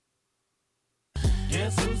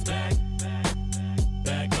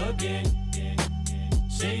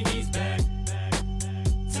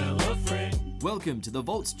Welcome to the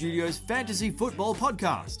Vault Studios Fantasy Football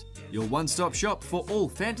Podcast, your one-stop shop for all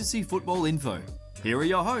fantasy football info. Here are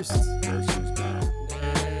your hosts.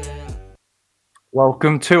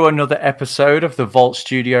 Welcome to another episode of the Vault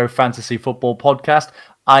Studio Fantasy Football Podcast.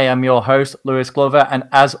 I am your host, Lewis Glover, and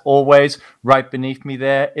as always, right beneath me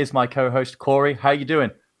there is my co-host, Corey. How you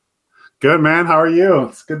doing? Good, man. How are you?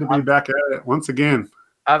 It's good to be back at it once again.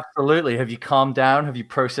 Absolutely. Have you calmed down? Have you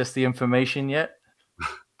processed the information yet?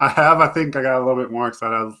 I have. I think I got a little bit more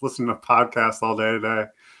excited. I was listening to podcasts all day today.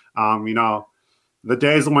 The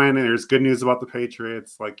days when there's good news about the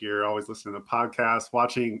Patriots, like you're always listening to podcasts,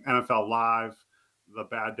 watching NFL Live. The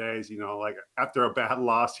bad days, like after a bad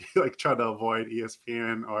loss, you like try to avoid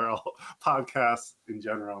ESPN or podcasts in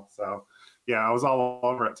general. So, yeah, I was all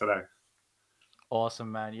over it today.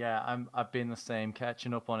 Awesome, man. Yeah, I've been the same,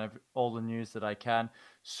 catching up on all the news that I can.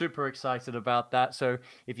 Super excited about that. So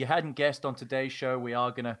if you hadn't guessed on today's show, we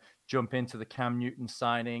are going to jump into the Cam Newton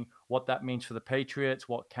signing, what that means for the Patriots,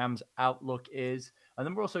 what Cam's outlook is. And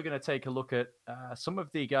then we're also going to take a look at some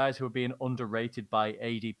of the guys who are being underrated by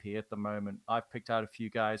ADP at the moment. I've picked out a few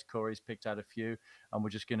guys, Corey's picked out a few, and we're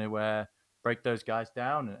just going to break those guys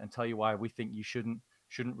down and tell you why we think you shouldn't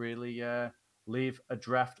really leave a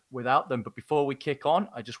draft without them. But before we kick on,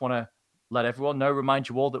 I just want to remind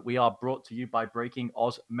you all that we are brought to you by Breaking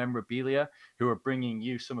Oz Memorabilia, who are bringing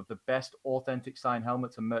you some of the best authentic signed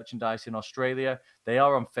helmets and merchandise in Australia. They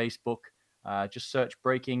are on Facebook. Just search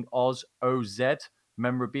Breaking Oz OZ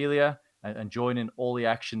Memorabilia and join in all the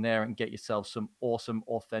action there and get yourself some awesome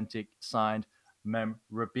authentic signed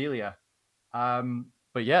memorabilia.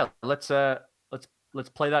 But yeah, let's play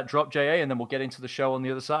that drop, JA, and then we'll get into the show on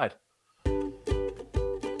the other side.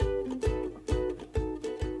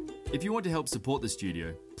 If you want to help support the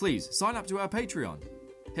studio, please sign up to our Patreon.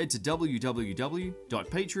 Head to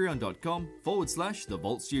www.patreon.com/The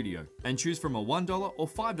Vault Studio and choose from a $1 or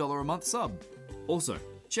 $5 a month sub. Also,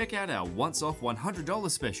 check out our once-off $100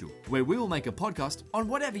 special, where we will make a podcast on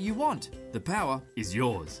whatever you want. The power is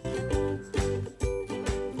yours.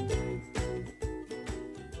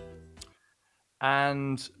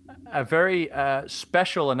 And a very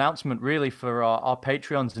special announcement, really, for our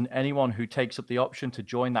Patreons and anyone who takes up the option to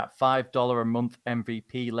join that $5 a month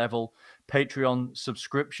MVP level Patreon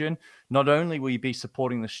subscription. Not only will you be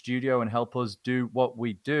supporting the studio and help us do what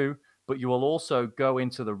we do, but you will also go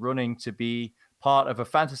into the running to be part of a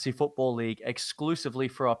fantasy football league exclusively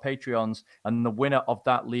for our Patreons. And the winner of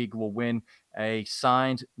that league will win a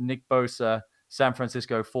signed Nick Bosa San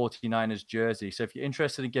Francisco 49ers jersey. So if you're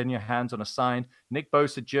interested in getting your hands on a signed Nick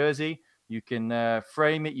Bosa jersey, you can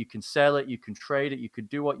frame it, you can sell it, you can trade it, you can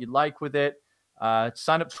do what you like with it.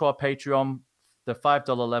 Sign up to our Patreon, the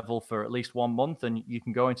 $5 level, for at least 1 month, and you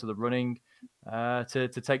can go into the running to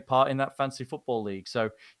take part in that fantasy football league. So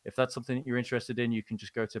if that's something that you're interested in, you can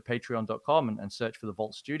just go to patreon.com and search for the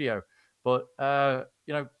Vault Studio. But,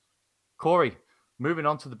 Corey, moving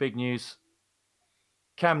on to the big news.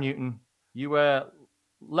 Cam Newton, you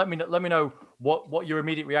let me know what your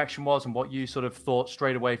immediate reaction was and what you sort of thought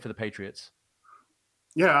straight away for the Patriots.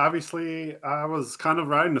 Yeah, obviously I was kind of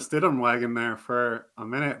riding the Stidham wagon there for a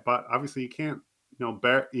minute, but obviously you can't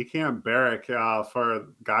barrack for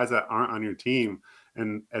guys that aren't on your team.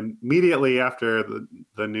 And immediately after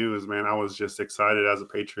the news, man, I was just excited as a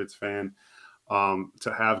Patriots fan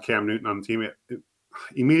to have Cam Newton on the team. It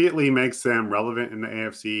immediately makes them relevant in the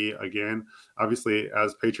AFC again. Obviously,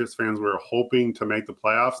 as Patriots fans, we're hoping to make the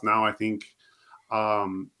playoffs. Now I think, a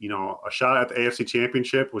shot at the AFC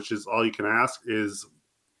Championship, which is all you can ask, is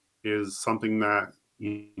something that,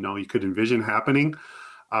 you could envision happening.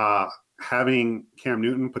 Having Cam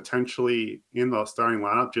Newton potentially in the starting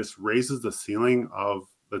lineup just raises the ceiling of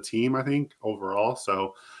the team, I think, overall.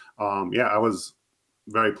 So, I was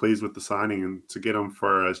very pleased with the signing, and to get him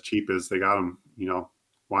for as cheap as they got him,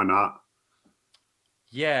 why not?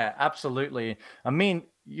 Yeah, absolutely. I mean,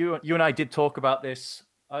 you and I did talk about this,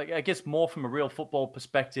 I guess, more from a real football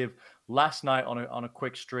perspective last night on a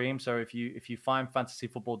quick stream. So if you find Fantasy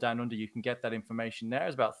Football Down Under, you can get that information there.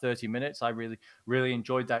 It's about 30 minutes. I really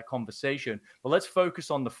enjoyed that conversation. But let's focus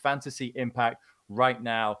on the fantasy impact right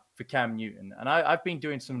now for Cam Newton. And I've been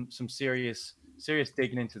doing some serious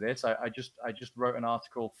digging into this. I just wrote an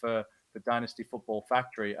article for the Dynasty Football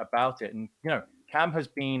Factory about it. And, Cam has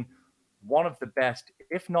been one of the best,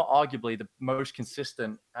 if not arguably the most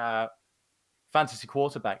consistent fantasy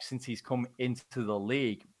quarterback since he's come into the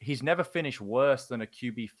league. He's never finished worse than a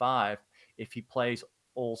QB5 if he plays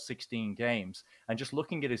all 16 games. And just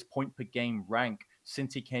looking at his point per game rank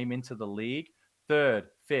since he came into the league, 3rd,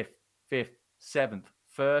 5th, 7th,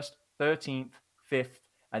 1st, 13th, 5th,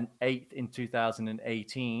 and 8th in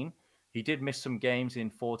 2018. He did miss some games in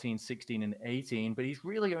 14, 16, and 18, but he's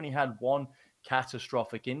really only had one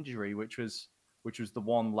catastrophic injury, which was the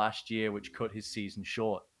one last year, which cut his season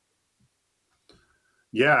short.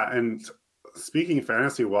 Yeah, and speaking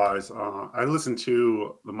fantasy wise, I listened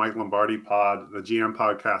to the Mike Lombardi pod, the GM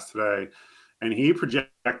podcast today, and he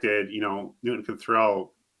projected, Newton could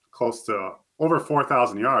throw close to over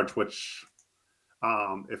 4,000 yards, which,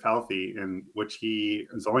 if healthy, and which he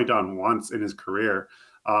has only done once in his career.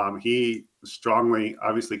 He strongly,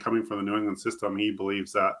 obviously coming from the New England system, he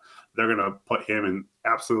believes that they're going to put him in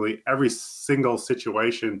absolutely every single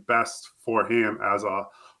situation best for him as a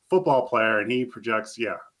football player. And he projects,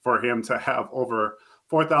 for him to have over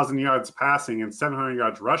 4,000 yards passing and 700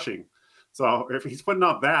 yards rushing. So if he's putting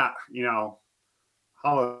up that,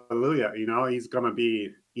 hallelujah, he's going to be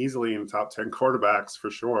easily in top 10 quarterbacks for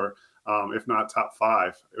sure. If not top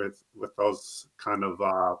 5 with those kind of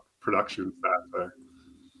production stats there.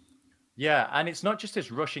 Yeah, and it's not just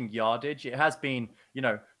his rushing yardage. It has been,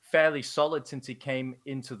 fairly solid since he came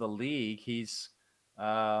into the league. He's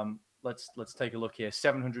let's take a look here.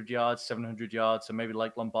 700 yards, 700 yards. So maybe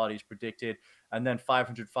like Lombardi's predicted. And then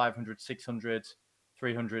 500, 500, 600,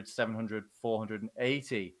 300, 700,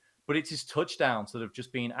 480. But it's his touchdowns that have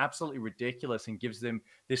just been absolutely ridiculous and gives them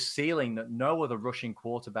this ceiling that no other rushing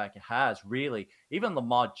quarterback has, really. Even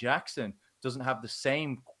Lamar Jackson doesn't have the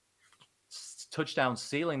same touchdown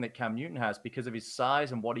ceiling that Cam Newton has because of his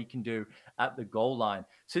size and what he can do at the goal line.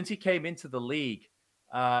 Since he came into the league,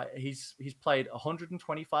 he's played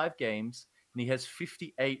 125 games and he has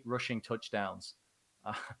 58 rushing touchdowns,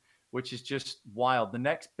 which is just wild. The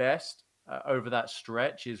next best over that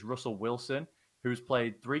stretch is Russell Wilson, who's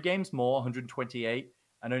played 3 games more, 128,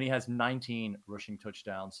 and only has 19 rushing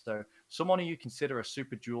touchdowns. So someone who you consider a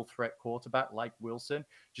super dual threat quarterback like Wilson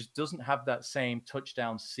just doesn't have that same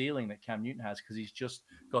touchdown ceiling that Cam Newton has because he's just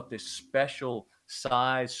got this special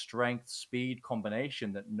size, strength, speed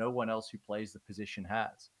combination that no one else who plays the position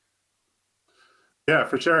has. Yeah,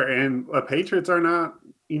 for sure. And the Patriots are not,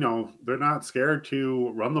 they're not scared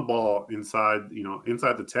to run the ball inside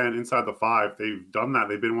the 10, inside the 5. They've done that.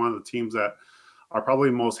 They've been one of the teams that are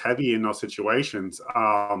probably most heavy in those situations.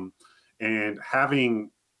 And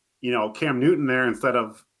having, Cam Newton there instead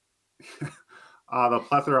of the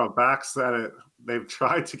plethora of backs that they've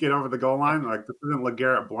tried to get over the goal line, like this isn't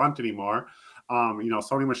LeGarrette Blount anymore.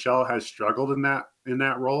 Sony Michel has struggled in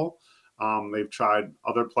that role. They've tried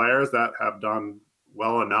other players that have done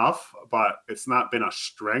well enough, but it's not been a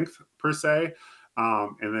strength per se.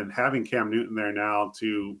 And then having Cam Newton there now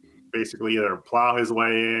to basically either plow his way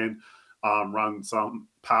in, run some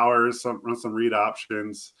powers, run some read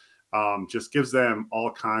options, just gives them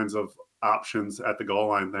all kinds of options at the goal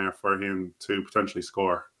line there for him to potentially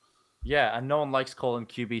score. Yeah, and no one likes calling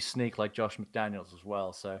QB sneak like Josh McDaniels as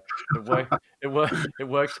well. So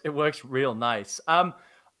it works real nice.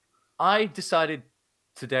 I decided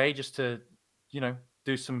today just to,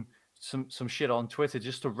 do some shit on Twitter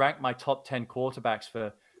just to rank my top 10 quarterbacks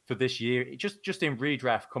for this year, just in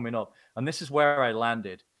redraft coming up. And this is where I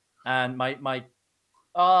landed. And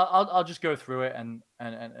I'll just go through it and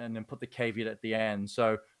then put the caveat at the end.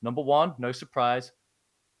 So number 1, no surprise,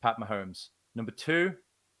 Pat Mahomes. Number 2,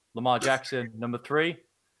 Lamar Jackson. Number 3,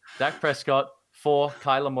 Dak Prescott. 4,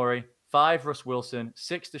 Kyler Murray. 5, Russ Wilson.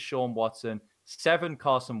 6, Deshaun Watson. 7,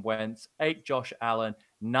 Carson Wentz. 8, Josh Allen.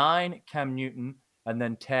 9, Cam Newton. And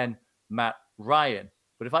then 10, Matt Ryan.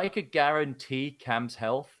 But if I could guarantee Cam's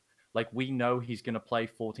health, like we know he's going to play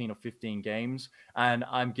 14 or 15 games, and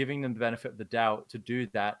I'm giving them the benefit of the doubt to do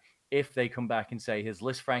that if they come back and say his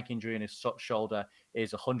Lisfranc injury in his shoulder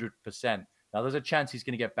is 100%. Now, there's a chance he's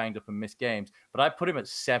going to get banged up and miss games, but I put him at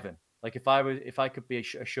 7. Like if I could be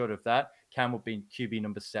assured of that, Cam would be QB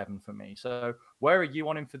number 7 for me. So where are you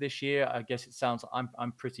on him for this year? I guess it sounds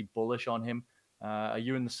I'm pretty bullish on him. Are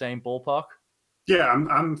you in the same ballpark? Yeah,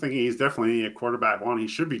 I'm thinking he's definitely a quarterback 1. He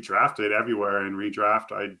should be drafted everywhere in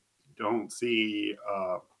redraft. I don't see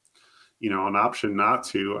an option not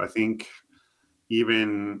to. I think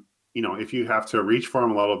even if you have to reach for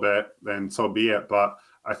him a little bit, then so be it. But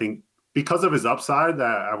I think because of his upside,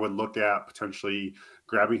 that I would look at potentially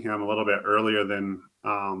grabbing him a little bit earlier than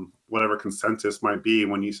whatever consensus might be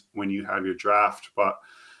when you have your draft. But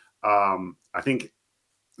I think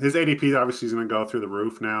his ADP obviously is going to go through the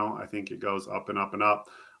roof now. I think it goes up and up and up.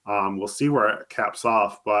 We'll see where it caps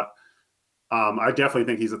off, but I definitely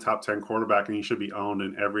think he's a top 10 quarterback and he should be owned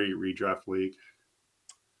in every redraft league.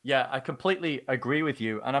 Yeah, I completely agree with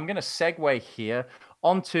you. And I'm going to segue here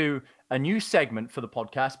onto a new segment for the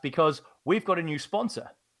podcast because we've got a new sponsor.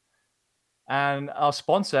 And our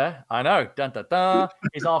sponsor, I know, dun, dun, dun,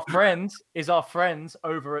 is our friends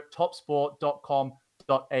over at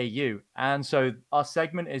topsport.com.au. And so our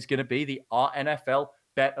segment is going to be the NFL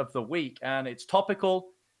bet of the week. And it's topical,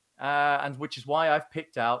 and which is why I've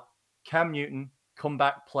picked out Cam Newton,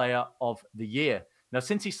 comeback player of the year. Now,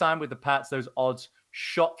 since he signed with the Pats, those odds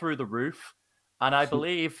shot through the roof. And I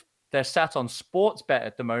believe they're sat on sports bet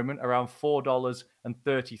at the moment around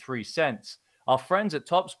 $4.33. Our friends at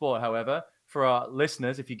TopSport, however, for our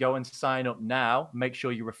listeners, if you go and sign up now, make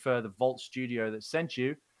sure you refer the Vault Studio that sent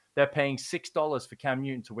you. They're paying $6 for Cam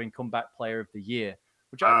Newton to win comeback player of the year,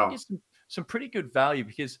 which I think is some pretty good value,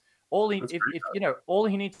 because all he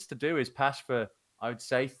needs to do is pass for, I would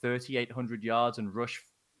say, 3,800 yards and rush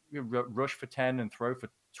for 10 and throw for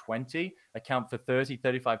 20, account for 30,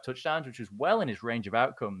 35 touchdowns, which is well in his range of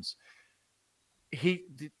outcomes.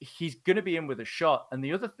 He's going to be in with a shot. And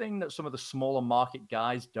the other thing that some of the smaller market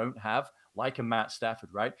guys don't have, like a Matt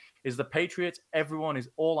Stafford, right, is the Patriots.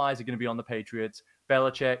 All eyes are going to be on the Patriots.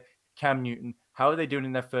 Belichick, Cam Newton, how are they doing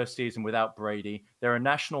in their first season without Brady? They're a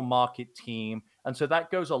national market team. And so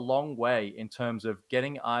that goes a long way in terms of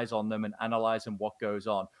getting eyes on them and analyzing what goes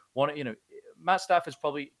on. Matt Stafford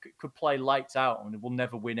probably could play lights out and will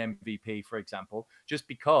never win MVP, for example, just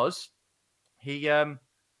because he's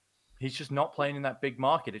just not playing in that big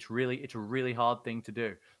market. It's a really hard thing to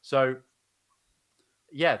do. So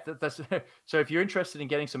yeah, so if you're interested in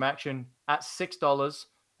getting some action at $6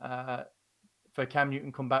 for Cam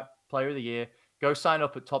Newton comeback player of the year, go sign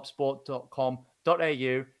up at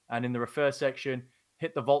topsport.com.au, and in the refer section,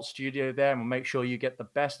 hit the Vault Studio there, and we'll make sure you get the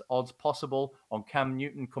best odds possible on Cam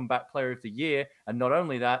Newton comeback player of the year. And not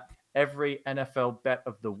only that, every NFL bet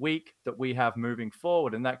of the week that we have moving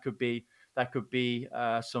forward, and that could be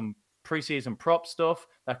some preseason prop stuff,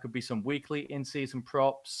 that could be some weekly in-season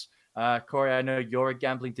props. Corey, I know you're a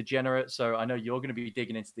gambling degenerate, so I know you're going to be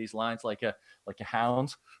digging into these lines like a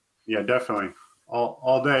hound. Yeah, definitely.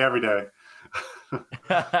 All day, every day.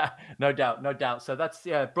 No doubt. So that's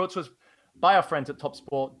brought to us by our friends at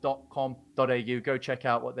topsport.com.au. Go check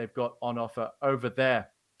out what they've got on offer over there.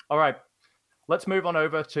 All right, let's move on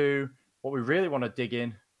over to what we really want to dig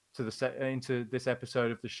in into this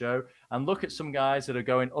episode of the show and look at some guys that are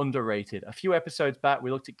going underrated. A few episodes back,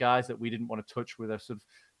 we looked at guys that we didn't want to touch with a sort of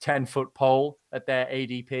 10-foot pole at their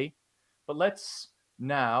ADP. But let's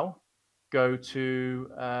now go to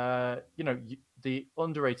the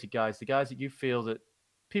underrated guys, the guys that you feel that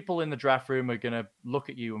people in the draft room are going to look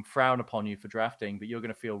at you and frown upon you for drafting, but you're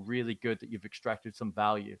going to feel really good that you've extracted some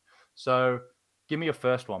value. So give me your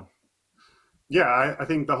first one. Yeah, I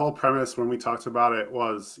think the whole premise when we talked about it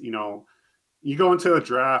was, you go into a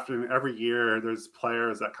draft and every year there's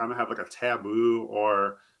players that kind of have like a taboo,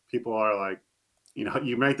 or people are like,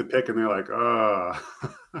 you make the pick and they're like,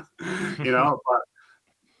 but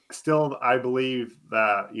still, I believe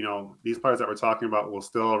that, these players that we're talking about will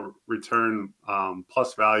still return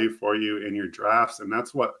plus value for you in your drafts. And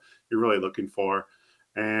that's what you're really looking for.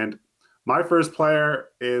 And my first player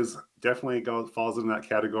is definitely falls in that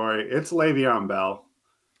category. It's Le'Veon Bell.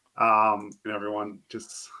 And everyone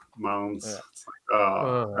just moans.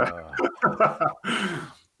 Yeah. It's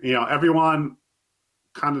like, everyone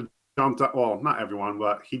kind of jumped up. Well, not everyone,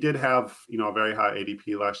 but he did have, a very high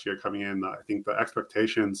ADP last year coming in. I think the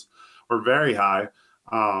expectations were very high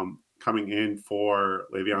coming in for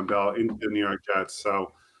Le'Veon Bell into the New York Jets.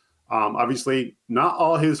 So obviously not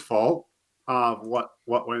all his fault.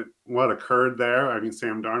 What occurred there. I mean,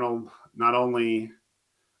 Sam Darnold not only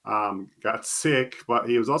got sick, but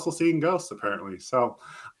he was also seeing ghosts apparently. So,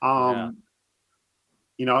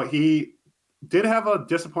 he did have a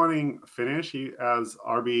disappointing finish. He as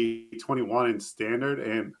RB21 in standard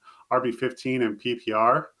and RB15 in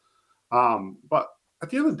PPR. But at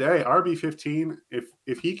the end of the day, RB15,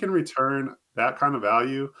 if he can return that kind of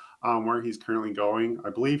value where he's currently going, I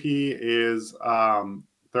believe he is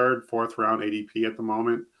third, fourth round ADP at the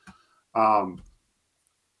moment. I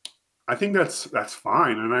think that's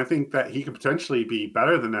fine, and I think that he could potentially be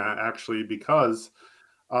better than that actually, because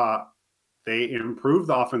they improved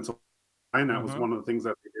the offensive line. That was one of the things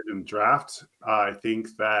that they did in the draft. I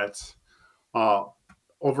think that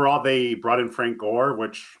overall they brought in Frank Gore,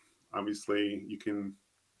 which obviously you can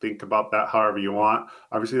think about that however you want.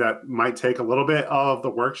 Obviously, that might take a little bit of the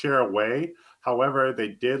work share away. However,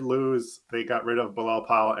 they got rid of Bilal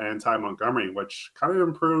Powell and Ty Montgomery, which kind of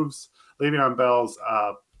improves Le'Veon Bell's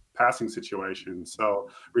passing situation. So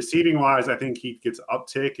receiving wise, I think he gets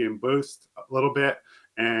uptick and boost a little bit,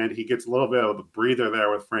 and he gets a little bit of a breather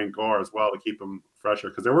there with Frank Gore as well to keep him fresher.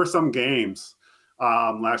 Because there were some games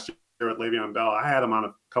last year with Le'Veon Bell. I had him on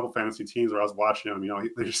a couple fantasy teams where I was watching him.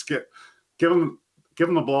 They just give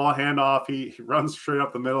him the ball, hand off. He runs straight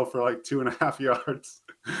up the middle for like 2.5 yards,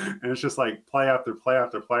 and it's just like play after play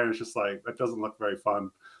after play, and it's just like that doesn't look very fun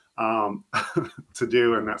to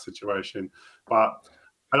do in that situation. But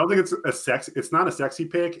I don't think it's not a sexy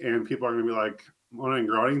pick, and people are going to be like moaning and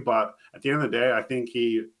groaning. But at the end of the day, I think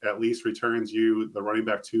he at least returns you the running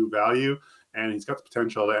back 2 value, and he's got the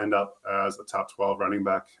potential to end up as a top 12 running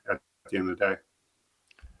back at the end of the day.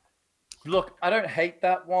 Look, I don't hate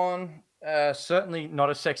that one. Certainly not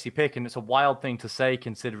a sexy pick, and it's a wild thing to say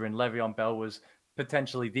considering Le'Veon Bell was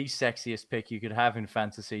potentially the sexiest pick you could have in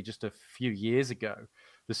fantasy just a few years ago.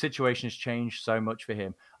 The situation has changed so much for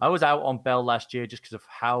him. I was out on Bell last year just because of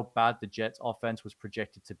how bad the Jets offense was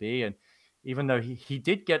projected to be. And even though he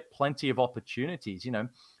did get plenty of opportunities,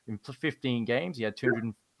 in 15 games, he had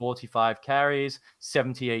 245 carries,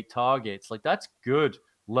 78 targets. Like, that's good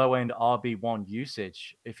low-end RB1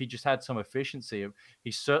 usage. If he just had some efficiency,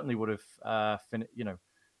 he certainly would have,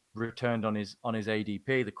 returned on his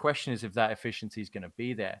ADP. The question is if that efficiency is going to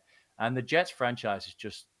be there. And the Jets franchise is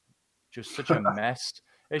just such a mess.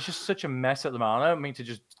 It's just such a mess at the moment. I don't mean to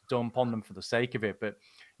just dump on them for the sake of it, but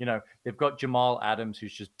they've got Jamal Adams,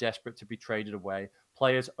 who's just desperate to be traded away.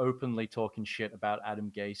 Players openly talking shit about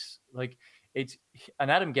Adam Gase.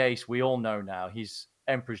 Adam Gase, we all know now, he's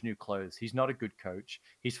Emperor's new clothes. He's not a good coach.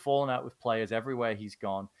 He's fallen out with players everywhere he's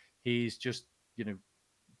gone. He's just,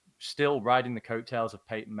 still riding the coattails of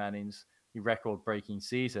Peyton Manning's record-breaking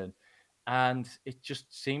season. And it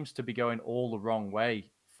just seems to be going all the wrong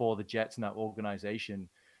way for the Jets and that organization.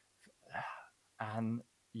 And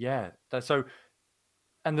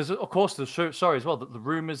and there's, of course, as well, that the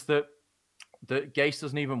rumors that Gase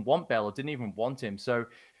doesn't even want Bell or didn't even want him. So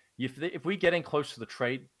if we get in close to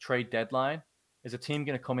the trade deadline, is a team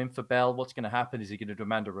going to come in for Bell? What's going to happen? Is he going to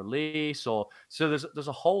demand a release? So there's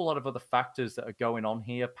a whole lot of other factors that are going on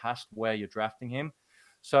here past where you're drafting him.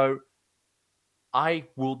 So I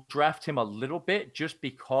will draft him a little bit just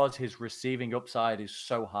because his receiving upside is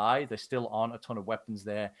so high. There still aren't a ton of weapons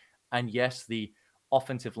there. And yes, the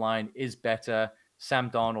offensive line is better. Sam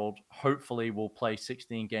Darnold hopefully will play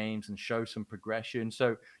 16 games and show some progression.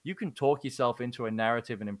 So you can talk yourself into a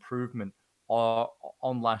narrative and improvement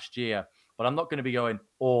on last year. But I'm not going to be going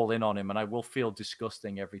all in on him, and I will feel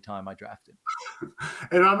disgusting every time I draft him.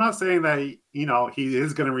 And I'm not saying that he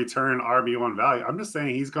is going to return RB1 value. I'm just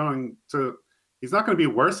saying he's not going to be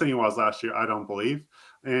worse than he was last year, I don't believe.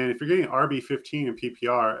 And if you're getting RB15 in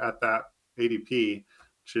PPR at that ADP,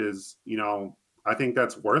 which is, I think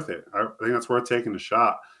that's worth it. I think that's worth taking a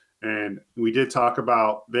shot. And we did talk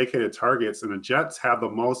about vacated targets, and the Jets have the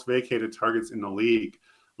most vacated targets in the league.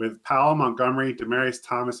 With Powell, Montgomery, Demaryius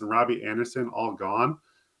Thomas, and Robbie Anderson all gone,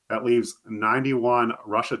 that leaves 91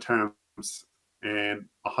 rush attempts and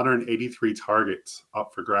 183 targets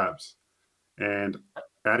up for grabs. And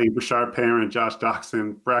adding Bashard Perriman, Josh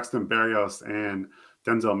Doxson, Braxton Berrios, and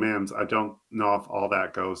Denzel Mims, I don't know if all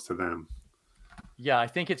that goes to them. Yeah, I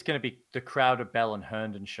think it's going to be the Crowder, Bell, and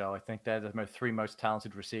Herndon show. I think they're the 3 most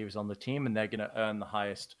talented receivers on the team, and they're going to earn the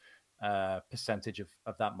highest percentage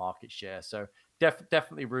of that market share. So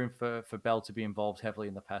definitely room for Bell to be involved heavily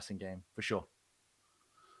in the passing game, for sure.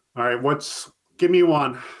 All right, give me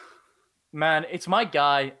one. Man, it's my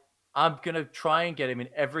guy. I'm going to try and get him in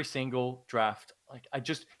every single draft.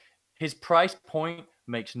 His price point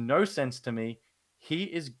makes no sense to me. He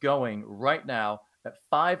is going right now at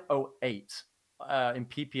 508 in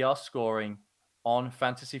PPR scoring on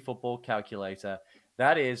Fantasy Football Calculator.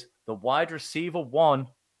 That is the wide receiver 1.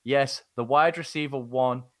 Yes, the wide receiver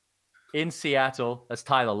 1 in Seattle. That's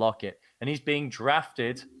Tyler Lockett. And he's being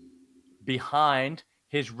drafted behind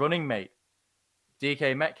his running mate,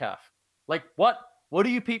 DK Metcalf. Like, what? What do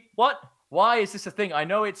you people? What? Why is this a thing? I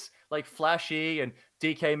know it's like flashy and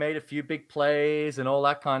DK made a few big plays and all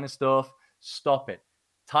that kind of stuff. Stop it.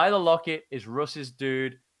 Tyler Lockett is Russ's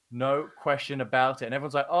dude. No question about it. And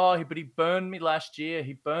everyone's like, but he burned me last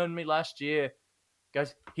year.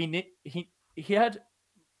 Guys, he had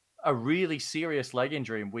a really serious leg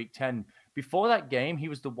injury in week 10. Before that game, he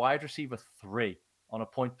was the wide receiver 3 on a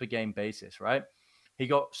point per game basis, right? He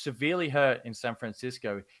got severely hurt in San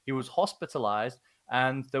Francisco. He was hospitalized,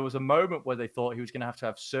 and there was a moment where they thought he was going to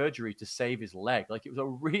have surgery to save his leg. Like, it was a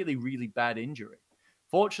really, really bad injury.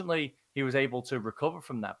 Fortunately, he was able to recover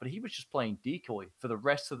from that, but he was just playing decoy for the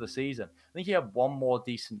rest of the season. I think he had one more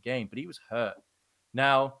decent game, but he was hurt.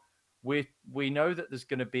 Now, we know that there's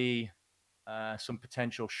going to be some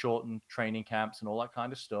potential shortened training camps and all that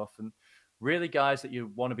kind of stuff. And really, guys that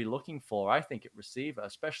you want to be looking for, I think, at receiver,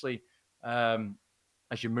 especially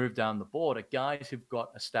as you move down the board, are guys who've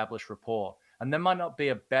got established rapport. And there might not be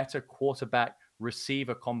a better quarterback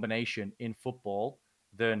receiver combination in football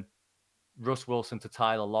than Russ Wilson to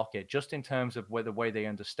Tyler Lockett, just in terms of the way they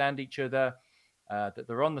understand each other, that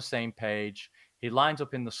they're on the same page. He lines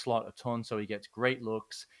up in the slot a ton, so he gets great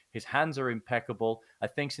looks. His hands are impeccable. I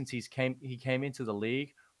think since he came into the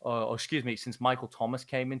league, or excuse me, since Michael Thomas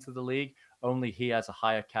came into the league, only he has a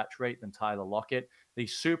higher catch rate than Tyler Lockett.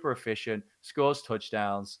 He's super efficient, scores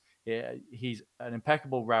touchdowns. He's an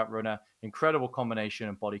impeccable route runner, incredible combination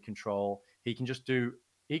and body control. He can do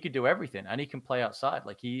everything, and he can play outside.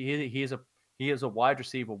 Like he is a wide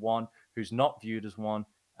receiver one who's not viewed as one,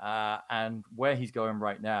 and where he's going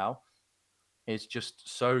right now is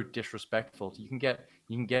just so disrespectful. You can get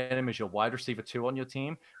him as your wide receiver 2 on your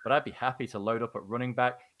team, but I'd be happy to load up at running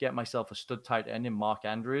back, get myself a stud tight end in Mark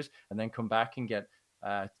Andrews, and then come back and get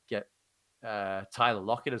Tyler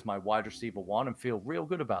Lockett as my wide receiver 1 and feel real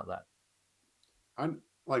good about that.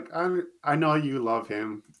 I know you love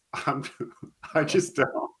him. I just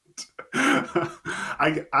don't.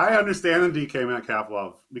 I understand the DK Metcalf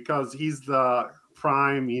love because he's the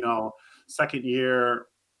prime, second year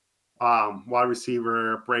wide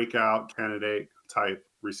receiver, breakout candidate type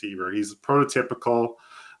receiver. He's prototypical.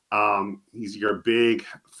 He's your big,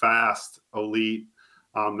 fast, elite.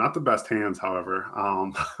 Not the best hands, however.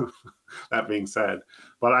 That being said,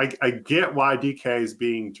 but I get why DK is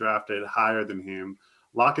being drafted higher than him.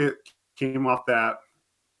 Lockett came off that,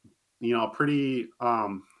 pretty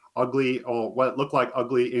ugly, or what looked like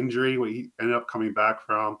ugly injury, what he ended up coming back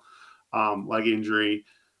from, leg injury.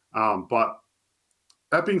 But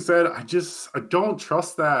that being said, I don't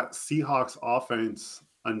trust that Seahawks offense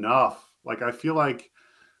enough. Like, I feel like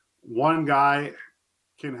one guy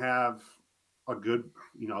can have a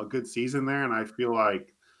good season there, and I feel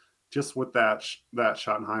like just with that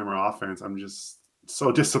Schottenheimer offense, I'm just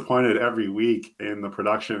so disappointed every week in the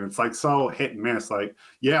production. It's like so hit and miss. Like,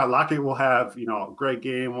 yeah, Lockett will have, a great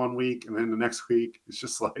game one week, and then the next week it's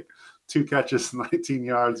just like 2 catches, 19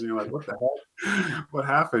 yards, and you're like, what the heck? What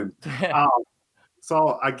happened?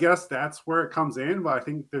 So I guess that's where it comes in, but I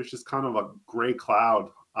think there's just kind of a gray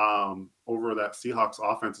cloud over that Seahawks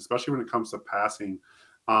offense, especially when it comes to passing.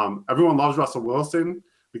 Everyone loves Russell Wilson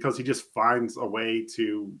because he just finds a way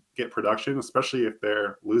to get production, especially if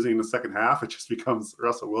they're losing in the second half. It just becomes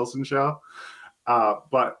Russell Wilson show.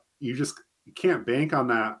 But you can't bank on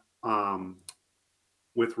that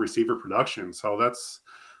with receiver production. So that's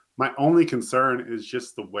my only concern, is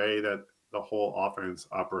just the way that the whole offense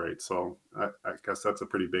operates. So I guess that's a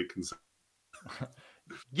pretty big concern.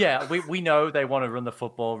 Yeah, we know they want to run the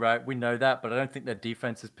football, right? We know that, but I don't think their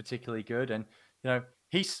defense is particularly good. And,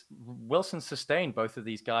 Wilson sustained both of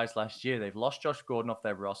these guys last year. They've lost Josh Gordon off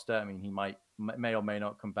their roster. I mean, he may or may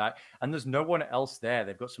not come back. And there's no one else there.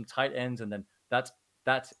 They've got some tight ends, and then that's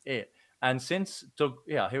it. And since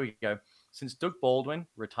here we go. Since Doug Baldwin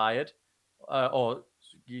retired, or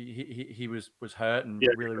he was hurt and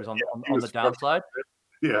really was on the downside.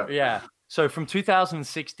 Yeah. So from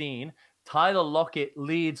 2016, Tyler Lockett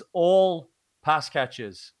leads all pass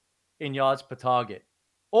catchers in yards per target.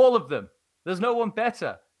 All of them. There's no one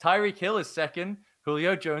better. Tyreek Hill is second.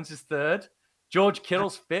 Julio Jones is third. George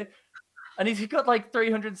Kittle's fifth. And he's got like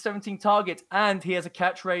 317 targets, and he has a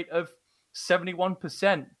catch rate of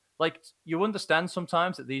 71%. Like, you understand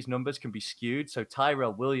sometimes that these numbers can be skewed. So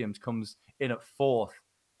Tyrell Williams comes in at 4th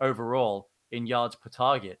overall in yards per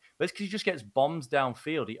target. But it's because he just gets bombs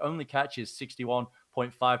downfield. He only catches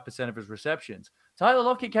 61.5% of his receptions. Tyler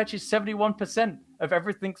Lockett catches 71% of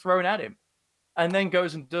everything thrown at him, and then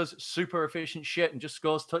goes and does super efficient shit and just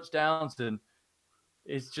scores touchdowns, and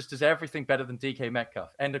does everything better than DK Metcalf.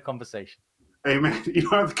 End of conversation. Hey, man, you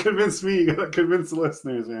don't have to convince me. You got to convince the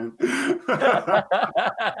listeners, man.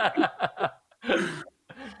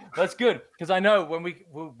 That's good, because I know when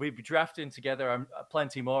we'll be drafting together,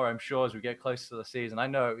 plenty more, I'm sure, as we get closer to the season. I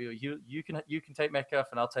know you can take Metcalf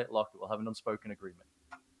and I'll take Lockett. We'll have an unspoken agreement.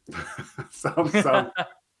 Sounds.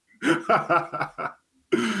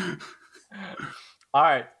 All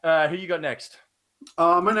right, who you got next?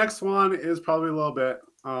 My next one is probably a little bit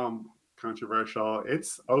controversial.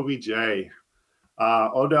 It's OBJ,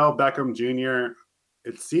 Odell Beckham Jr.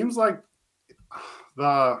 It seems like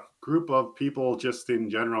the group of people just in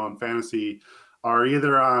general in fantasy are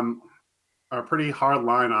either on a pretty hard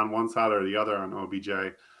line on one side or the other on OBJ.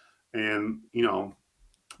 And,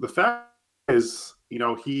 the fact is,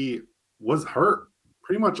 he was hurt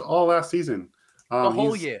pretty much all last season. The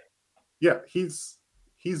whole year. Yeah, he's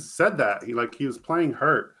said that. He was playing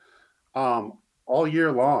hurt all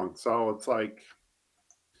year long. So it's like,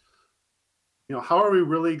 how are we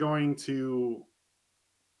really going to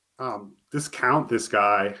discount this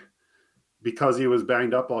guy because he was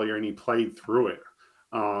banged up all year and he played through it.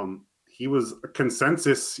 He was a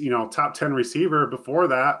consensus, top 10 receiver before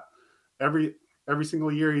that. Every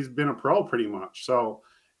single year he's been a pro pretty much. So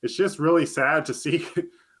it's just really sad to see,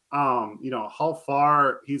 how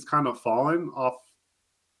far he's kind of fallen off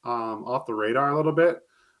the radar a little bit.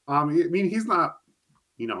 I mean, he's not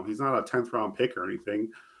a 10th round pick or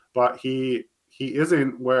anything, but he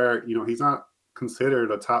isn't where, he's not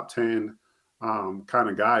considered a top 10 kind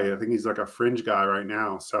of guy. I think he's like a fringe guy right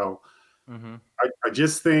now. So I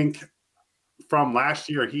just think from last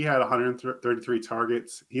year, he had 133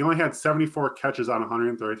 targets. He only had 74 catches on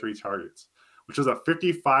 133 targets, which was a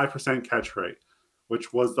 55% catch rate,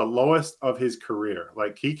 which was the lowest of his career.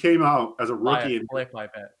 Like, he came out as a rookie. By a clip, I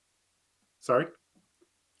bet. Sorry?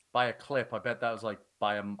 By a clip, I bet that was like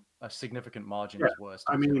by a significant margin his worst.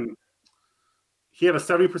 I mean, he had a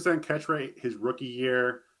 70% catch rate his rookie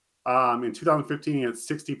year. In 2015, he had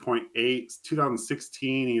 60.8.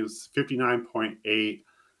 2016, he was 59.8.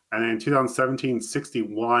 And then in 2017,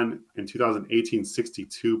 61. In 2018,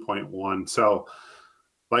 62.1. So,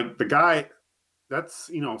 like, the guy, that's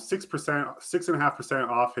 6%, 6.5%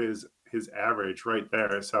 off his average right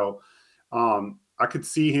there. So I could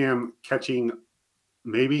see him catching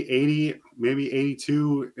maybe 80, maybe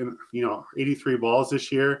 82, and 83 balls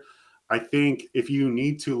this year. I think if you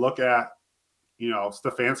need to look at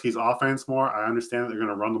Stefanski's offense more, I understand that they're going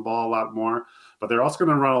to run the ball a lot more, but they're also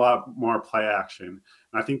going to run a lot more play action.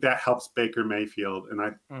 And I think that helps Baker Mayfield. And I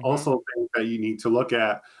also think that you need to look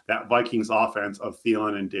at that Vikings offense of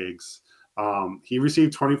Thielen and Diggs. He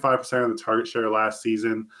received 25% of the target share last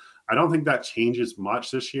season. I don't think that changes much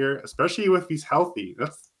this year, especially if he's healthy.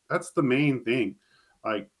 That's the main thing.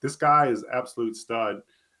 Like, this guy is absolute stud.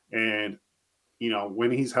 And when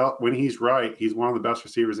he's right, he's one of the best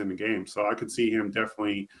receivers in the game. So I could see him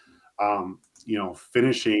definitely,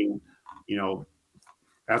 finishing,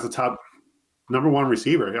 as a top number one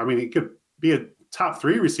receiver. I mean, he could be a top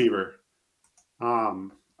 3 receiver.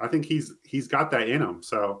 I think he's got that in him.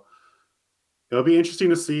 So it'll be interesting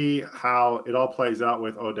to see how it all plays out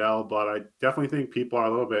with Odell. But I definitely think people are a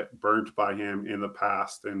little bit burnt by him in the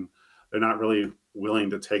past, and they're not really willing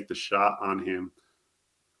to take the shot on him.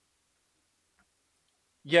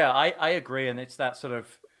 Yeah, I agree, and it's that sort of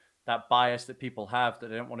that bias that people have that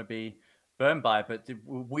they don't want to be burned by. But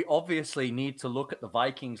we obviously need to look at the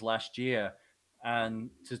Vikings last year and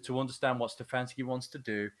to understand what Stefanski wants to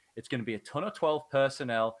do. It's going to be a ton of 12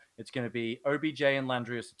 personnel. It's going to be OBJ and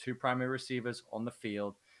Landry as the 2 primary receivers on the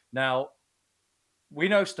field. Now, we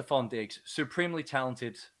know Stephon Diggs, supremely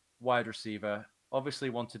talented wide receiver, obviously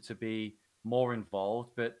wanted to be more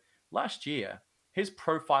involved, but last year, his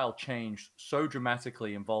profile changed so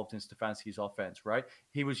dramatically involved in Stefanski's offense, right?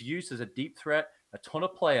 He was used as a deep threat, a ton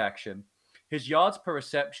of play action. His yards per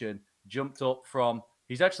reception jumped up from,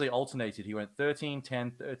 he's actually alternated. He went 13,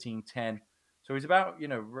 10, 13, 10. So he's about,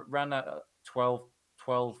 ran that 12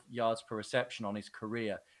 yards per reception on his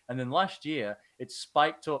career. And then last year, it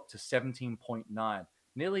spiked up to 17.9,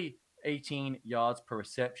 nearly 18 yards per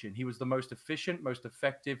reception. He was the most efficient, most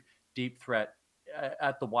effective deep threat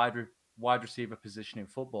at the wide receiver position in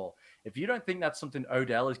football. If you don't think that's something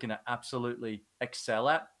Odell is going to absolutely excel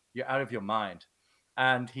at, you're out of your mind.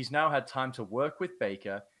 And he's now had time to work with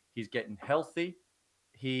Baker. He's getting healthy.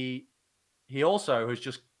 He also has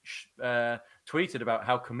just tweeted about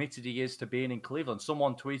how committed he is to being in Cleveland.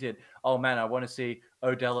 Someone tweeted, "Oh man, I want to see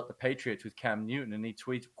Odell at the Patriots with Cam Newton," and he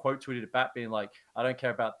quote tweeted it back, being like, "I don't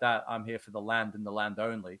care about that. I'm here for the land and the land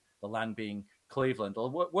only. The land being Cleveland," or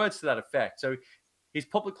words to that effect. So he's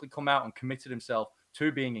publicly come out and committed himself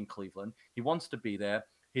to being in Cleveland. He wants to be there.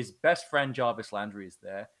 His best friend, Jarvis Landry, is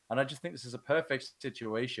there. And I just think this is a perfect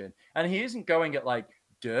situation. And he isn't going at like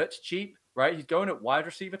dirt cheap, right? He's going at wide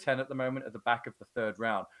receiver 10 at the moment at the back of the 3rd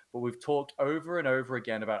round. But we've talked over and over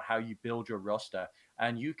again about how you build your roster.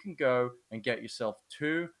 And you can go and get yourself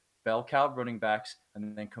 2 bell cow running backs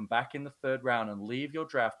and then come back in the 3rd round and leave your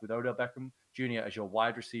draft with Odell Beckham Jr. as your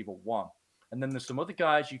wide receiver 1. And then there's some other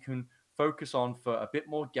guys you can focus on for a bit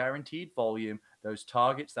more guaranteed volume, those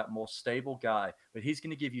targets, that more stable guy. But he's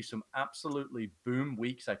going to give you some absolutely boom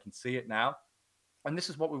weeks. I can see it now. And this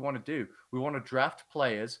is what we want to do. We want to draft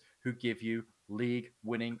players who give you league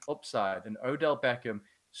winning upside. And Odell Beckham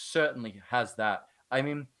certainly has that. I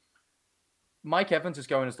mean, Mike Evans is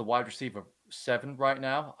going as the wide receiver 7 right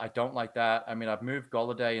now. I don't like that. I mean, I've moved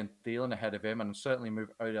Golladay and Thielen ahead of him, and certainly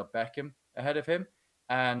moved Odell Beckham ahead of him.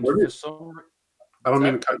 And for some, I don't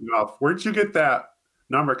mean to cut you off. Where did you get that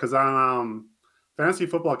number? Because on Fantasy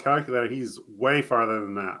Football Calculator, he's way farther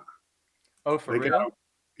than that. Oh, for real?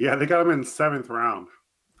 They got him in 7th round.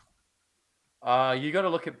 You got to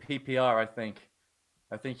look at PPR. I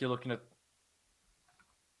think you're looking at.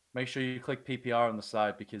 Make sure you click PPR on the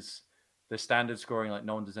side because the standard scoring, like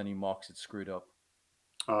no one does any mocks, it's screwed up.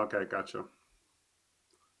 Oh, okay, gotcha.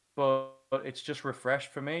 But it's just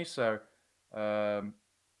refreshed for me. So,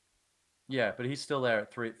 yeah, but he's still there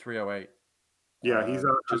at 308. Yeah, he's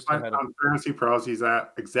just ahead of. on Fantasy Pros. He's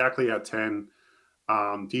at exactly at 10.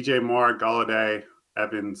 DJ Moore, Galladay,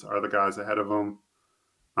 Evans are the guys ahead of him.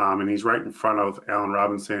 And he's right in front of Allen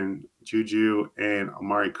Robinson, Juju, and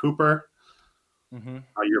Amari Cooper. Mm-hmm.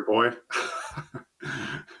 Your boy.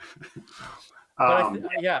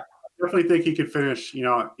 Yeah, I definitely think he could finish,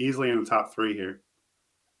 easily in the top 3 here.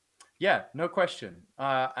 Yeah, no question.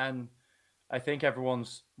 And I think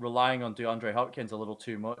everyone's relying on DeAndre Hopkins a little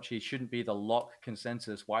too much. He shouldn't be the lock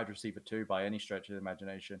consensus wide receiver 2 by any stretch of the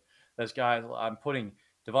imagination. There's guys, I'm putting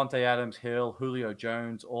Devontae Adams, Hill, Julio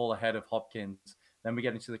Jones all ahead of Hopkins. Then we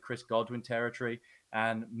get into the Chris Godwin territory.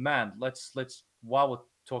 And man, let's while we're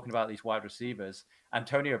talking about these wide receivers,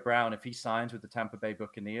 Antonio Brown, if he signs with the Tampa Bay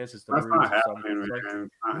Buccaneers, as the rumors are starting to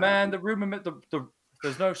say, man, the rumor,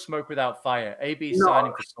 there's no smoke without fire. AB's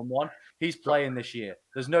signing for someone. He's playing this year.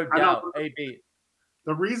 There's no doubt. AB.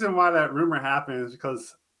 The reason why that rumor happened is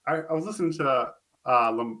because I was listening to,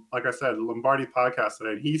 like I said, Lombardi podcast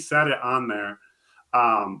today. And he said it on there,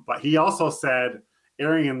 but he also said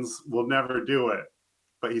Arians will never do it.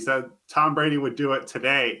 But he said Tom Brady would do it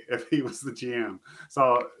today if he was the GM.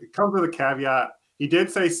 So it comes with a caveat. He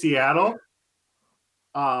did say Seattle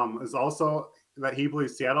is also that he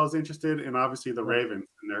believes Seattle is interested, and obviously the Ravens,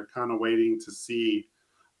 and they're kind of waiting to see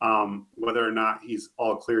whether or not he's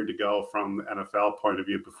all cleared to go from the NFL point of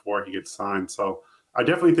view before he gets signed. So I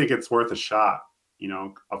definitely think it's worth a shot,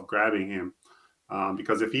 of grabbing him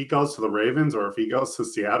because if he goes to the Ravens or if he goes to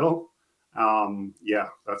Seattle,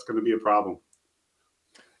 that's going to be a problem.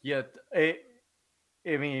 Yeah, I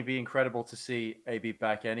mean, it'd be incredible to see AB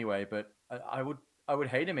back anyway, but I would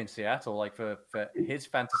hate him in Seattle, like for his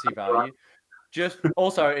fantasy value. Just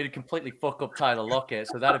also, it'd completely fuck up Tyler Lockett,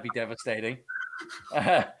 so that'd be devastating.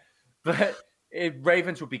 But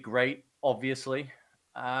Ravens would be great, obviously.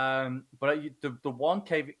 But the one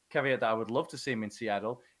caveat that I would love to see him in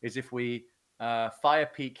Seattle is if we fire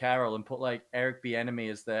Pete Carroll and put like Eric Bieniemy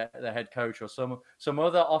as the head coach or some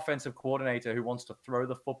other offensive coordinator who wants to throw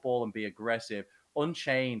the football and be aggressive,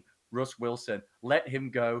 unchain Russ Wilson, let him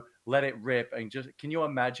go, let it rip, and just can you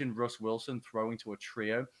imagine Russ Wilson throwing to a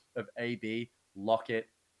trio of AB, Lockett,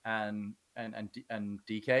 and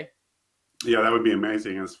DK? Yeah, that would be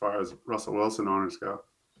amazing as far as Russell Wilson owners go.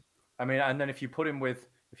 I mean, and then if you put him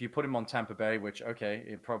on Tampa Bay, which okay,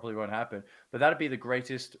 it probably won't happen, but that'd be the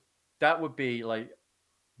greatest. That would be like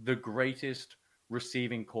the greatest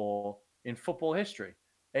receiving core in football history.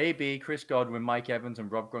 AB, Chris Godwin, Mike Evans,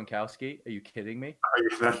 and Rob Gronkowski. Are you kidding me?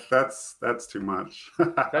 That's too much.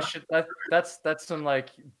 That's some like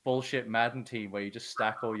bullshit Madden team where you just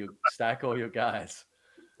stack all your guys.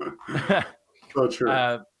 So true.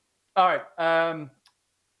 All right.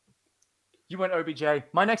 You went OBJ.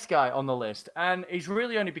 My next guy on the list, and he's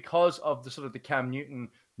really only because of the sort of the Cam Newton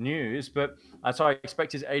news, but so I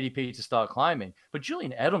expect his ADP to start climbing. But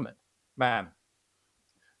Julian Edelman, man,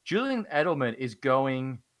 Julian Edelman is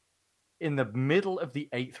going in the middle of the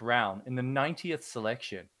 8th round, in the 90th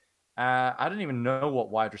selection. I don't even know what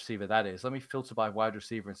wide receiver that is. Let me filter by wide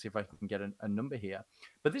receiver and see if I can get a number here.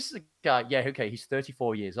 But this is a guy, he's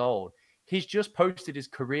 34 years old. He's just posted his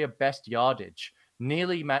career best yardage,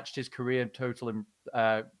 nearly matched his career total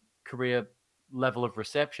career level of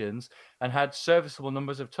receptions, and had serviceable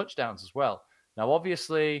numbers of touchdowns as well. Now,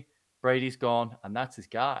 obviously, Brady's gone, and that's his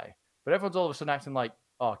guy. But everyone's all of a sudden acting like,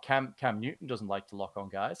 oh, Cam Newton doesn't like to lock on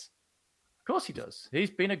guys. Of course he does. He's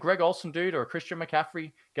been a Greg Olsen dude or a Christian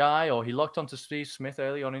McCaffrey guy, or he locked onto Steve Smith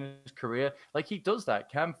early on in his career. Like, he does that.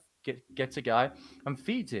 Cam gets a guy and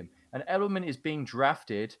feeds him. And Edelman is being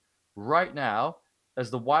drafted right now as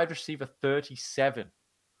the wide receiver 37.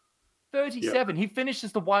 37. Yeah. He finished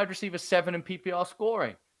as the wide receiver 7 in PPR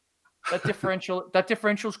scoring. That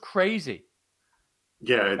differential's crazy.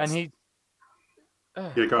 Yeah, and he.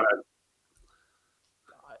 Yeah, go ahead.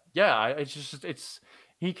 Yeah,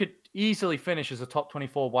 he could easily finish as a top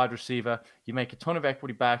 24 wide receiver. You make a ton of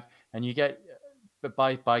equity back, and you get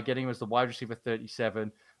by getting him as the wide receiver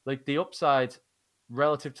 37. Like the upside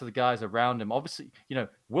relative to the guys around him. Obviously,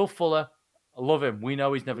 Will Fuller, I love him. We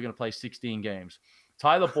know he's never going to play 16 games.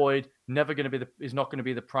 Tyler Boyd is not going to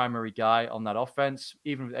be the primary guy on that offense.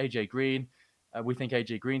 Even with AJ Green, we think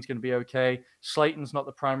AJ Green's going to be okay. Slayton's not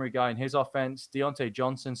the primary guy in his offense. Deontay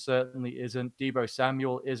Johnson certainly isn't. Deebo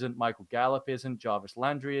Samuel isn't. Michael Gallup isn't. Jarvis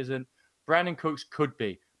Landry isn't. Brandon Cooks could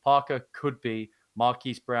be, Parker could be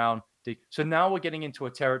Marquise Brown. So now we're getting into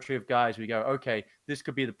a territory of guys we go, okay, this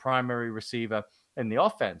could be the primary receiver in the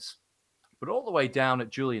offense. But all the way down at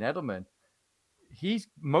Julian Edelman, he's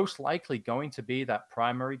most likely going to be that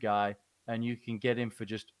primary guy, and you can get him for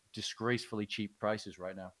just disgracefully cheap prices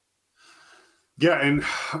right now. Yeah, and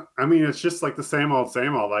I mean, it's just like the same old,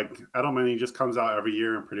 same old. Like Edelman, he just comes out every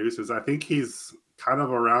year and produces. I think he's kind of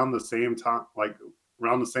around the same time, like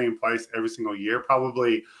around the same place every single year,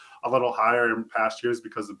 probably a little higher in past years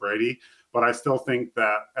because of Brady. But I still think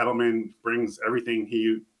that Edelman brings everything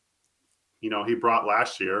he brought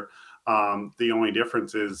last year. The only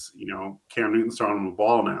difference is, Cam Newton's throwing him the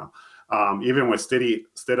ball now. Even with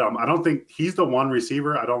Stidham, I don't think he's the one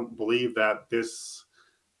receiver. I don't believe that this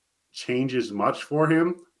changes much for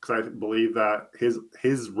him, because I believe that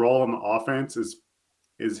his role in the offense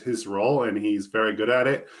is his role, and he's very good at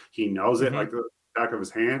it. He knows it like the back of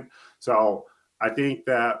his hand. So I think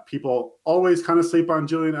that people always kind of sleep on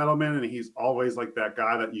Julian Edelman, and he's always like that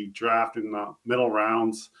guy that you draft in the middle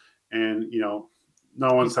rounds, and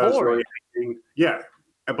no one says really anything. Yeah.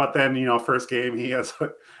 But then, first game, he has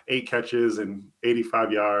 8 catches and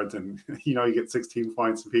 85 yards, and, you get 16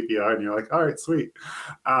 points in PPR, and you're like, all right, sweet.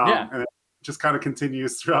 And it just kind of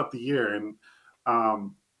continues throughout the year. And,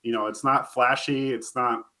 it's not flashy. It's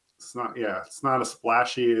not as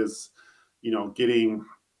flashy as, getting,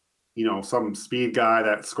 some speed guy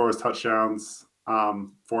that scores touchdowns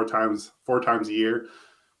 4 times a year.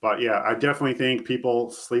 But yeah, I definitely think people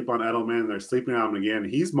sleep on Edelman. They're sleeping on him again.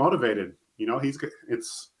 He's motivated. He's good.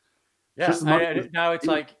 Now it's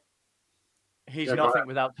like he's nothing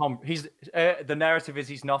without Tom. The narrative is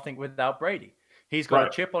he's nothing without Brady. He's got a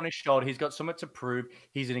chip on his shoulder. He's got something to prove.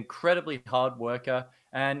 He's an incredibly hard worker,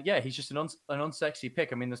 and he's just an unsexy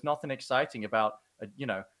pick. I mean, there's nothing exciting about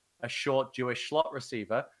a short Jewish slot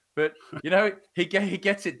receiver, but he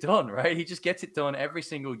gets it done, right? He just gets it done every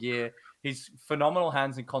single year. He's phenomenal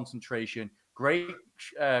hands and concentration, great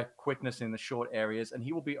quickness in the short areas, and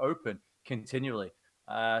he will be open continually.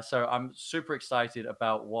 So I'm super excited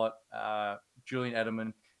about what Julian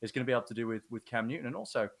Edelman is going to be able to do with Cam Newton. And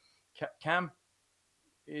also, Cam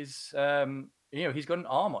is, he's got an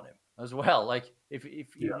arm on him as well. Like if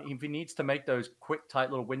he needs to make those quick,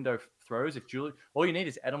 tight little window throws, all you need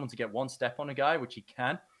is Edelman to get one step on a guy, which he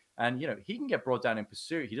can. And, he can get brought down in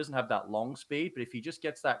pursuit. He doesn't have that long speed, but if he just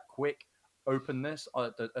gets that quick openness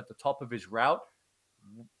at the top of his route,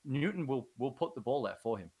 Newton will put the ball there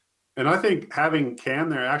for him. And I think having Cam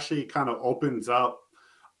there actually kind of opens up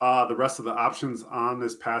the rest of the options on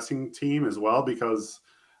this passing team as well, because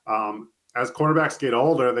as quarterbacks get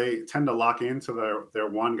older, they tend to lock into their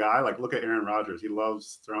one guy. Like, look at Aaron Rodgers. He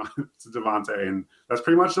loves throwing to Devontae, and that's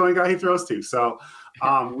pretty much the only guy he throws to. So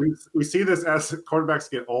we see this as quarterbacks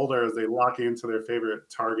get older, as they lock into their favorite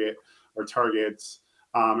target or targets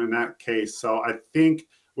in that case. So I think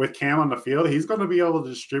with Cam on the field, he's going to be able to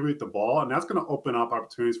distribute the ball, and that's going to open up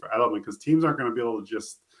opportunities for Edelman, because teams aren't going to be able to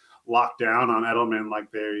just lock down on Edelman like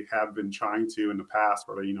they have been trying to in the past,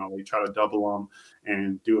 where they try to double him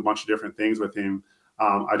and do a bunch of different things with him.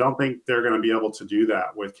 I don't think they're going to be able to do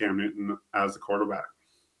that with Cam Newton as the quarterback.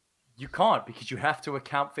 You can't, because you have to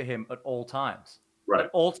account for him at all times. Right.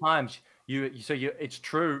 At all times, it's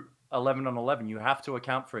true. 11 on 11, you have to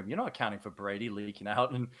account for him. You're not accounting for Brady leaking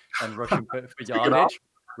out and rushing for yardage,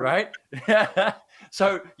 right?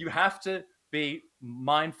 So you have to be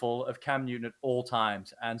mindful of Cam Newton at all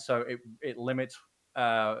times, and so it limits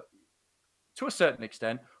to a certain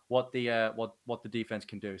extent what the defense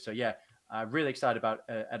can do. So I'm really excited about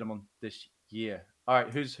Edelman this year. All right,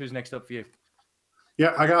 who's next up for you?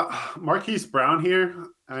 Yeah, I got Marquise Brown here.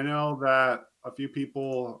 I know that a few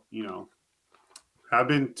people have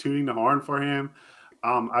been tooting the horn for him.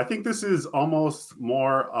 I think this is almost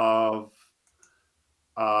more of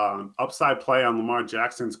upside play on Lamar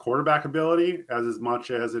Jackson's quarterback ability as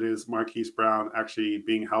much as it is Marquise Brown actually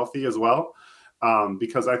being healthy as well.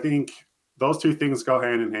 Because I think those two things go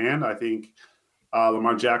hand in hand. I think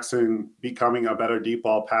Lamar Jackson becoming a better deep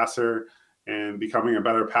ball passer and becoming a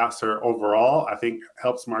better passer overall, I think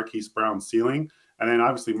helps Marquise Brown's ceiling. And then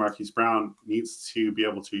obviously Marquise Brown needs to be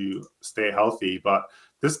able to stay healthy. But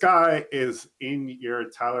this guy is in your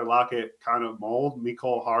Tyler Lockett kind of mold,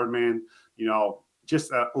 Mecole Hardman,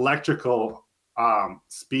 just an electric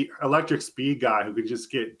speed guy who can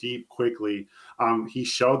just get deep quickly. He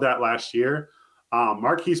showed that last year.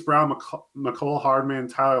 Marquise Brown, Mecole Hardman,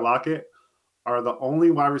 Tyler Lockett are the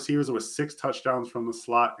only wide receivers with 6 touchdowns from the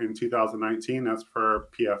slot in 2019. That's per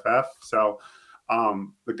PFF. So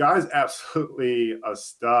the guy's absolutely a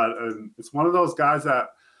stud. And it's one of those guys that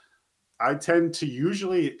I tend to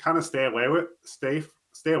usually kind of stay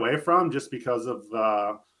stay away from just because of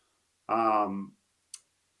the, I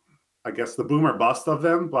guess, the boom or bust of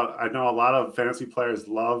them. But I know a lot of fantasy players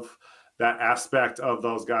love that aspect of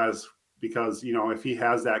those guys because, if he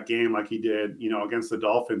has that game like he did, against the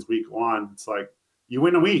Dolphins week 1, it's like you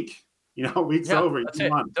win a week, week's over. That's you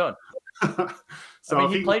it. won. Done. So I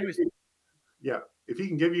mean, he played with. If he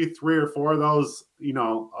can give you 3 or 4 of those,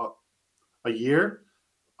 a year,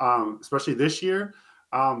 especially this year,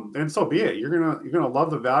 then so be it. You're gonna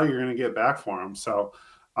love the value you're gonna get back for him. So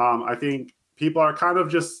I think people are kind of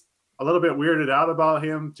just a little bit weirded out about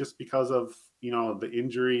him just because of the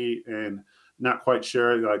injury and not quite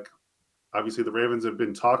sure. Like obviously the Ravens have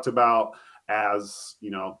been talked about as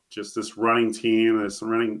just this running team, this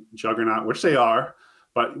running juggernaut, which they are.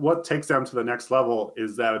 But what takes them to the next level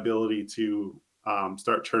is that ability to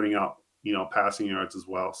start churning out passing yards as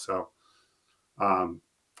well. So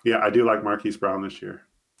I do like Marquise Brown this year.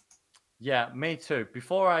 Yeah, me too.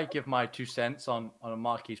 Before I give my 2 cents on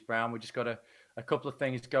Marquise Brown, we just got a couple of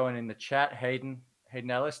things going in the chat. Hayden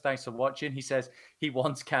Ellis, thanks for watching. He says he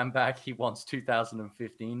wants Cam back. He wants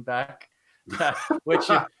 2015 back, which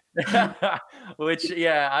if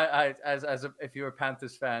you're a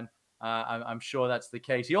Panthers fan, I'm sure that's the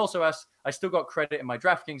case. He also asks, I still got credit in my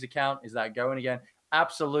DraftKings account. Is that going again?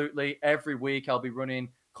 Absolutely. Every week I'll be running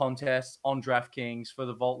contests on DraftKings for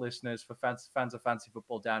the Vault listeners, for fans of fantasy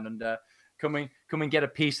football down under. Come and get a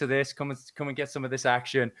piece of this. Come and get some of this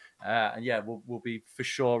action. And we'll be for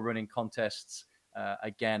sure running contests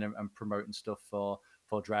again and promoting stuff for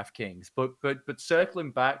DraftKings. But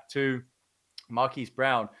circling back to Marquise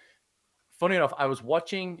Brown, funny enough, I was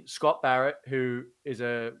watching Scott Barrett, who is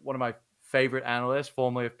one of my favorite analysts,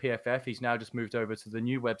 formerly of PFF. He's now just moved over to the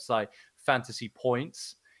new website, Fantasy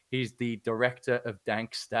Points. He's the director of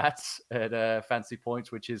Dank Stats at Fantasy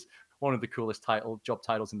Points, which is one of the coolest job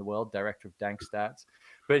titles in the world, director of Dank Stats.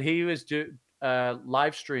 But he was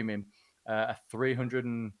live streaming a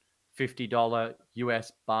 $350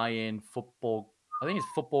 US buy-in football. I think it's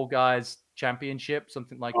Football Guys Championship,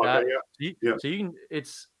 something like that. Yeah. So you can.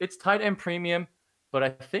 It's tight end premium, but I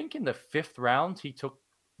think in the 5th round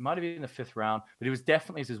might have been in the 5th round, but it was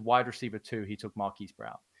definitely as his wide receiver 2. He took Marquise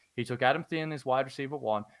Brown. He took Adam Thielen as wide receiver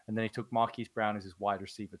 1, and then he took Marquise Brown as his wide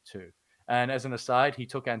receiver 2. And as an aside, he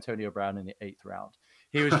took Antonio Brown in the 8th round.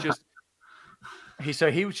 He was just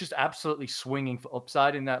he was just absolutely swinging for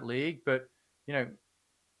upside in that league. But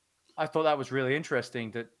I thought that was really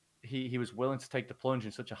interesting that he was willing to take the plunge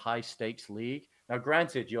in such a high stakes league. Now,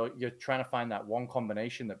 granted, you're trying to find that one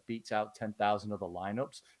combination that beats out 10,000 other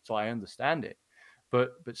lineups, so I understand it.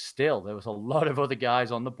 But still, there was a lot of other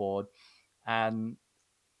guys on the board, and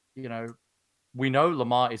we know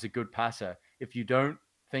Lamar is a good passer. If you don't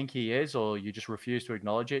think he is, or you just refuse to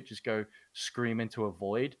acknowledge it, just go scream into a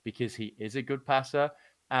void, because he is a good passer.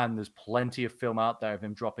 And there's plenty of film out there of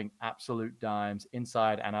him dropping absolute dimes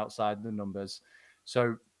inside and outside the numbers.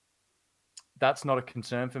 So that's not a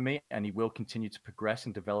concern for me. And he will continue to progress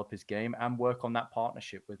and develop his game and work on that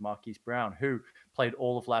partnership with Marquise Brown, who played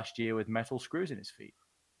all of last year with metal screws in his feet.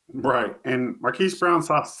 Right. And Marquise Brown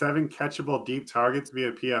saw 7 catchable deep targets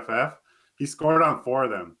via PFF. He scored on 4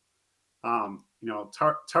 of them.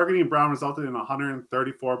 Targeting Brown resulted in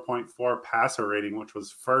 134.4 passer rating, which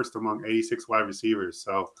was first among 86 wide receivers.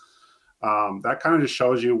 So that kind of just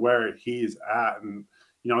shows you where he's at. And,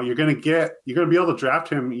 you're going to be able to draft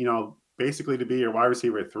him, basically to be your wide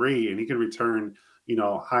receiver 3, and he can return,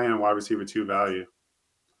 high-end wide receiver 2 value.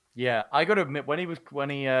 Yeah. I got to admit, when he was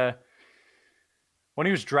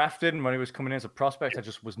drafted and when he was coming in as a prospect, I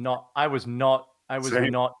was not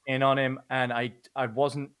in on him. And I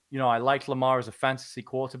wasn't, I liked Lamar as a fantasy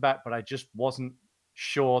quarterback, but I just wasn't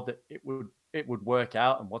sure that it would work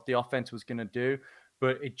out and what the offense was going to do.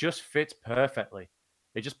 But it just fits perfectly.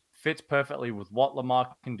 It just fits perfectly with what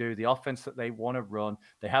Lamar can do, the offense that they want to run.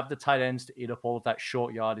 They have the tight ends to eat up all of that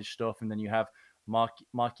short yardage stuff. And then you have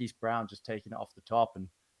Marquise Brown just taking it off the top. And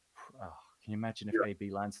can you imagine if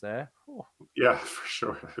AB lands there? Oh. Yeah, for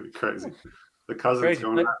sure. That'd be crazy. The Cousins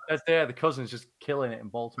going that's there. The Cousins just killing it in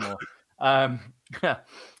Baltimore. All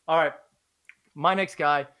right. My next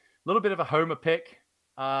guy, a little bit of a homer pick,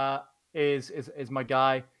 is my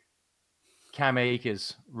guy, Cam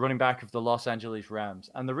Akers, running back of the Los Angeles Rams.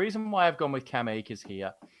 And the reason why I've gone with Cam Akers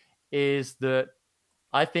here is that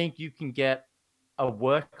I think you can get a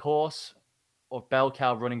workhorse or bell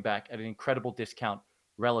cow running back at an incredible discount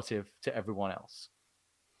relative to everyone else.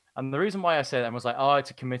 And the reason why I say that, I was like,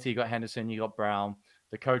 it's a committee. You got Henderson, you got Brown.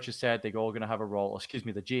 The coaches said they're all going to have a role.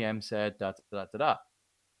 The GM said da. But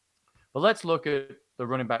let's look at the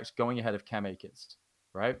running backs going ahead of Cam Akers,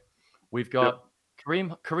 right? We've got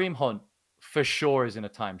Kareem Hunt, for sure is in a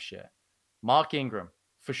timeshare. Mark Ingram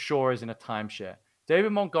for sure is in a timeshare.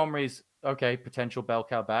 David Montgomery's okay, potential bell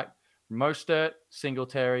cow back. Mostert,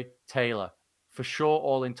 Singletary, Taylor for sure,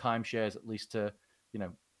 all in timeshares at least to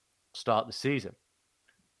start the season.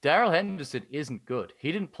 Darrell Henderson isn't good.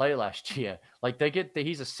 He didn't play last year. Like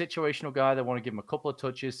he's a situational guy. They want to give him a couple of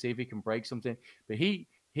touches, see if he can break something. But he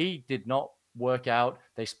did not work out.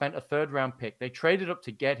 They spent a 3rd round pick. They traded up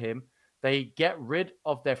to get him. They get rid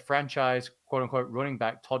of their franchise quote unquote running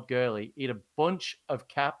back Todd Gurley, eat a bunch of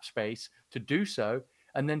cap space to do so,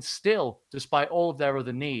 and then still, despite all of their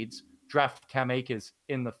other needs, draft Cam Akers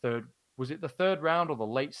in the 3rd. Was it the 3rd round or the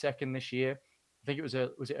late 2nd this year? I think it was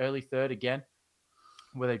it early 3rd again,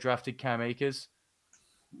 where they drafted Cam Akers.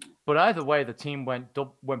 But either way, the team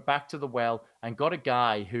went back to the well and got a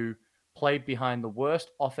guy who played behind the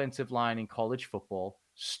worst offensive line in college football,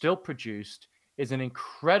 still produced, is an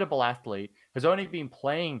incredible athlete, has only been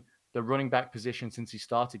playing the running back position since he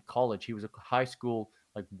started college. He was a high school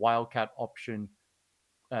like wildcat option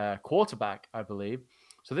quarterback, I believe.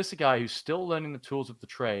 So this is a guy who's still learning the tools of the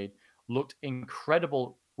trade, looked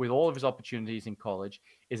incredible with all of his opportunities in college,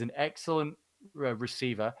 is an excellent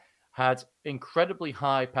receiver, had incredibly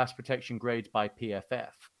high pass protection grades by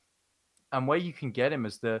PFF. And where you can get him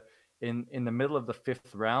is in the middle of the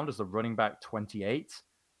 5th round as the running back 28.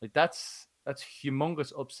 Like that's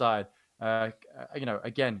humongous upside.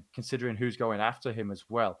 Again, considering who's going after him as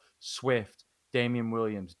well. Swift, Damian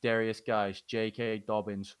Williams, Darius Guice, J.K.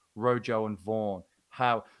 Dobbins, Rojo, and Vaughn.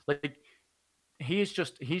 How he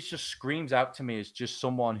just screams out to me as just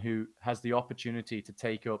someone who has the opportunity to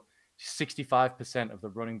take up 65% of the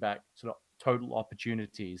running back sort of total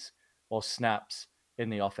opportunities or snaps in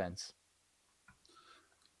the offense.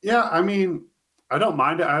 Yeah, I mean, I don't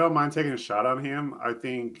mind it. I don't mind taking a shot on him. I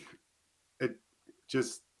think it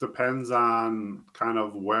just depends on kind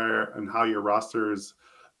of where and how your roster is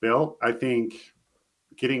built. I think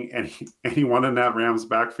getting anyone in that Rams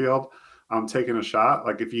backfield, taking a shot.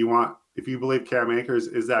 Like if you believe Cam Akers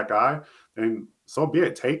is that guy, then so be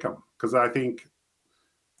it. Take him, because I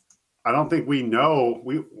don't think we know.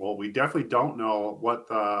 We definitely don't know what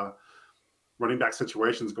the running back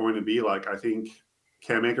situation is going to be like. I think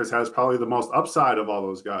Cam Akers has probably the most upside of all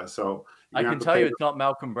those guys. So I can tell you it's not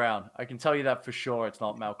Malcolm Brown. I can tell you that for sure. It's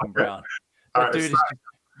not Malcolm Brown. That dude is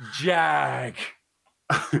jag.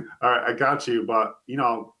 All right, I got you. But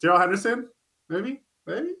Darrell Henderson, maybe.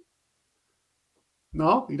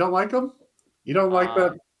 No, you don't like him. You don't like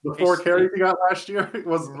the 4 carries he got last year.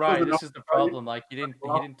 This is the problem. Like he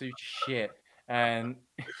didn't do shit, and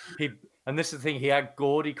this is the thing. He had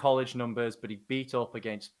gaudy college numbers, but he beat up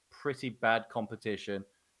against pretty bad competition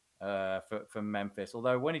for Memphis.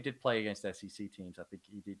 Although when he did play against SEC teams, I think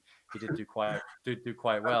he did do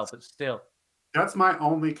quite well. But still, that's my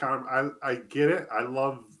only kind of. I get it. I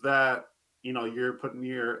love that. You're putting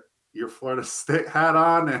your Florida State hat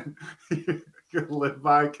on and you live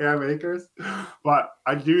by Cam Akers. But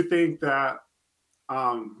I do think that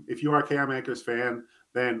if you are a Cam Akers fan,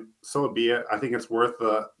 then so be it. I think it's worth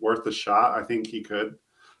the shot. I think he could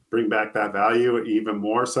bring back that value even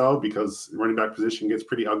more so, because running back position gets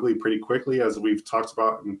pretty ugly pretty quickly, as we've talked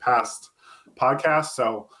about in past podcasts.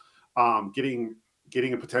 So getting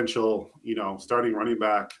a potential, starting running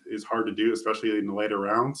back is hard to do, especially in the later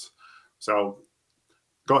rounds. So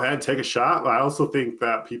go ahead, take a shot. I also think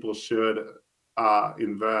that people should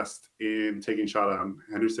invest in taking a shot on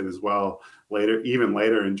Henderson as well even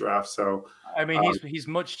later in drafts. So I mean, he's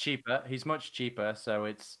much cheaper. He's much cheaper, so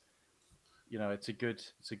it's it's a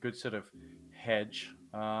good sort of hedge.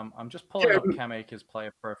 I'm just pulling up Cam Akers'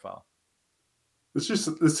 player profile. It's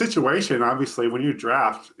just the situation. Obviously, when you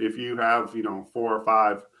draft, if you have 4 or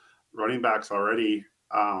 5 running backs already,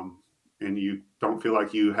 and you don't feel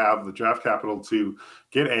like you have the draft capital to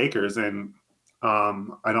get Akers, and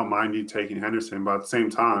I don't mind you taking Henderson. But at the same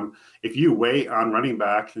time, if you wait on running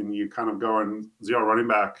back and you kind of go in 0 running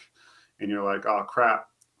back, and you're like, oh crap,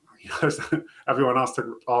 everyone else took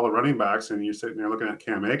all the running backs, and you're sitting there looking at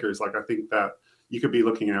Cam Akers, like I think that you could be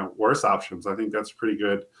looking at worse options. I think that's pretty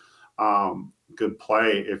good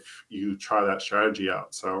play if you try that strategy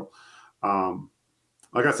out. So,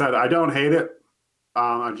 like I said, I don't hate it.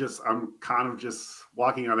 I'm kind of just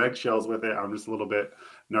walking on eggshells with it. I'm just a little bit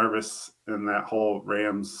nervous in that whole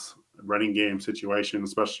Rams running game situation,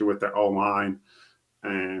 especially with their O-line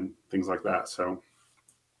and things like that. So.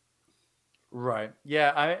 Right.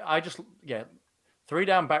 Yeah. I just 3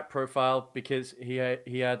 down back profile, because he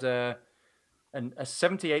had a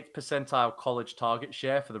 78th percentile college target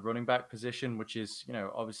share for the running back position, which is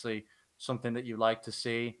obviously something that you like to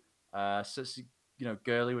see.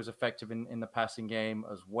 Gurley was effective in the passing game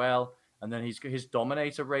as well. And then his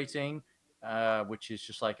dominator rating, which is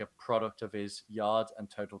just like a product of his yards and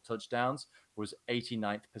total touchdowns, was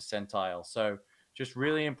 89th percentile. So just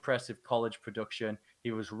really impressive college production.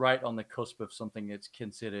 He was right on the cusp of something that's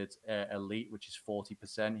considered elite, which is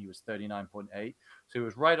 40%. He was 39.8. So he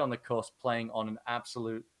was right on the cusp, playing on an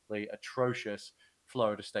absolutely atrocious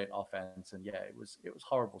Florida State offense. And yeah, it was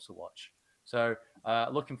horrible to watch. So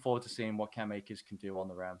looking forward to seeing what Cam Akers can do on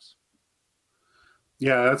the Rams.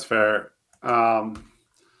 Yeah, that's fair.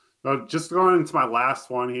 But just going into my last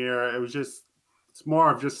one here, it's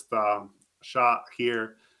more of just a shot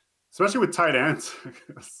here, especially with tight ends.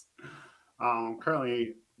 I'm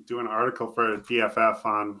currently doing an article for DFF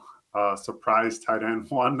on surprise tight end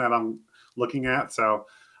one that I'm looking at. So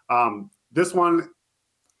this one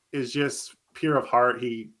is just pure of heart.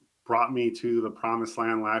 He brought me to the promised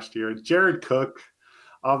land last year. Jared Cook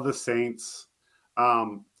of the Saints.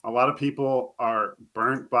 A lot of people are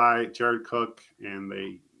burnt by Jared Cook, and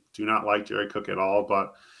they do not like Jared Cook at all.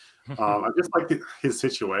 But I just like his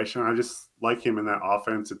situation. I just like him in that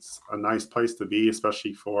offense. It's a nice place to be,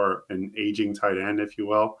 especially for an aging tight end, if you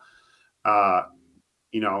will.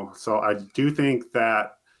 So I do think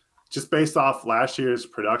that just based off last year's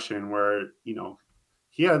production, where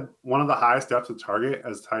he had one of the highest depths of target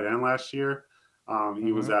as tight end last year.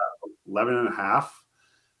 He was at 11.5.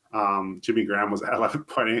 Jimmy Graham was at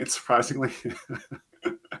 11.8, surprisingly.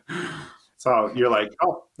 So you're like,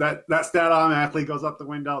 oh, that stat automatically goes up the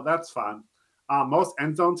window. That's fine. Most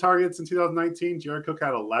end zone targets in 2019, Jared Cook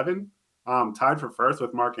had 11, tied for first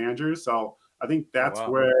with Mark Andrews. So I think that's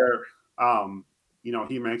where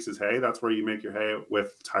he makes his hay. That's where you make your hay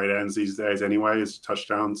with tight ends these days anyway, is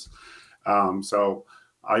touchdowns. So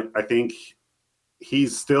I think he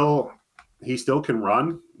still can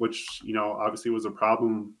run, which, obviously was a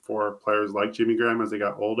problem for players like Jimmy Graham as they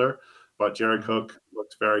got older. But Jared Cook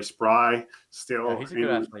looked very spry still. Yeah, he's a good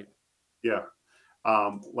athlete. Yeah.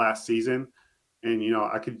 Last season. And,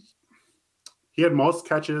 he had most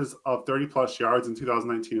catches of 30-plus yards in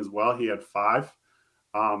 2019 as well. He had 5.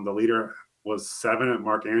 The leader was 7 at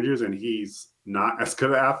Mark Andrews, and he's not as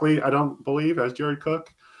good an athlete, I don't believe, as Jared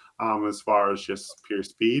Cook, as far as just pure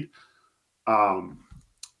speed.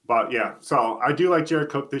 But yeah, so I do like Jared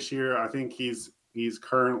Cook this year. I think he's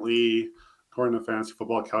currently, according to Fantasy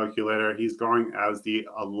Football Calculator, he's going as the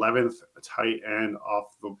 11th tight end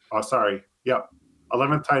off the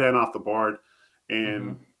 11th tight end off the board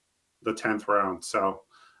in the 10th round. So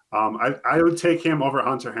I would take him over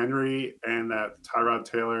Hunter Henry and that Tyrod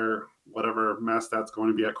Taylor, whatever mess that's going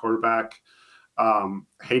to be at quarterback.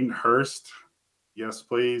 Hayden Hurst, yes,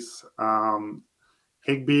 please.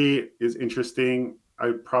 Higbee is interesting.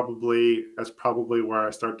 That's probably where I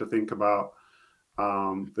start to think about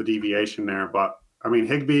the deviation there. But I mean,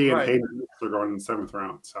 Higbee and Hayden Hurst are going in the 7th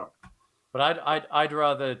round. So, but I'd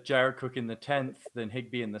rather Jared Cook in the 10th than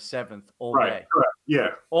Higbee in the 7th all day. Correct. Yeah,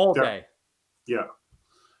 all day. Yeah,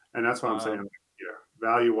 and that's what I'm saying. Yeah,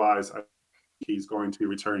 value wise, I think he's going to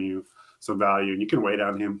return you some value, and you can wait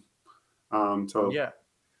on him.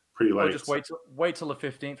 Pretty late. Or just wait till the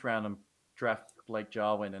 15th round and draft Blake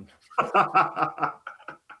Jarwin and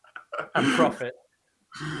and profit.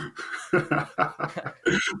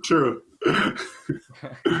 True.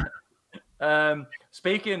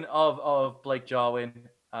 Speaking of Blake Jarwin,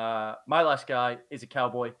 my last guy is a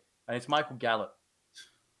Cowboy, and it's Michael Gallup.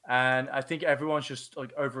 And I think everyone's just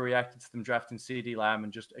like overreacted to them drafting CeeDee Lamb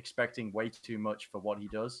and just expecting way too much for what he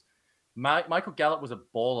does. Michael Gallup was a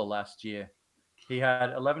baller last year. He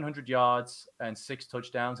had 1,100 yards and 6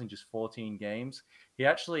 touchdowns in just 14 games. He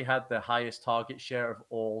actually had the highest target share of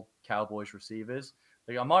all Cowboys receivers.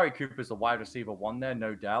 Like Amari Cooper's the wide receiver 1 there,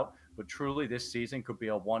 no doubt. But truly, this season could be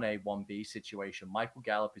a 1A, 1B situation. Michael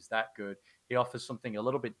Gallup is that good. He offers something a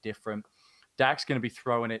little bit different. Dak's going to be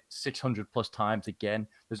throwing it 600 plus times again.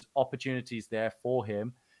 There's opportunities there for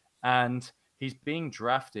him. And he's being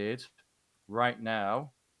drafted right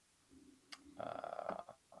now.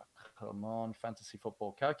 Come on, Fantasy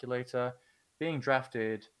Football Calculator. Being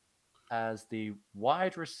drafted as the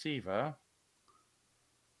wide receiver.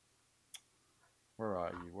 Where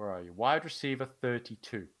are you? Wide receiver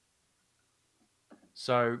 32.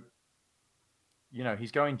 So,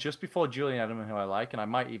 he's going just before Julian Edelman, who I like, and I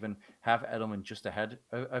might even have Edelman just ahead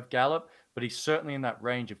of Gallup, but he's certainly in that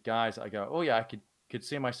range of guys that I go, oh yeah, I could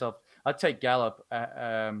see myself. I'd take Gallup,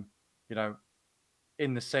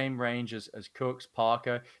 in the same range as Cooks,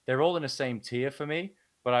 Parker. They're all in the same tier for me,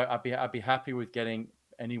 but I'd be happy with getting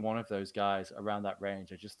any one of those guys around that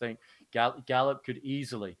range. I just think Gallup could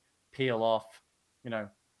easily peel off,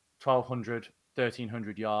 1,200,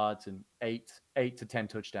 1,300 yards and 8 to 10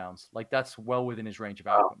 touchdowns. Like that's well within his range of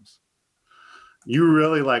outcomes. You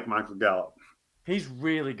really like Michael Gallup. He's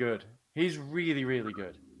really good. He's really, really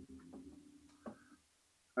good.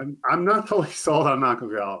 I'm not totally sold on Michael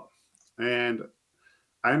Gallup, and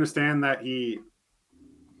I understand that he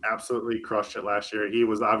absolutely crushed it last year. He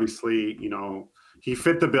was obviously, he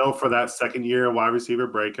fit the bill for that second year wide receiver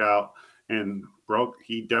breakout and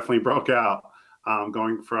he definitely broke out,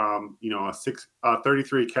 going from, a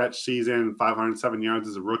 33 catch season, 507 yards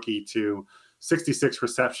as a rookie to 66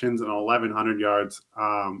 receptions and 1,100 yards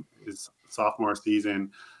his sophomore season.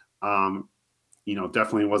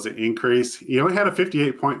 Definitely was an increase. He only had a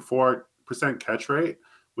 58.4% catch rate,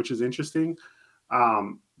 which is interesting.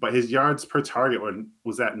 But his yards per target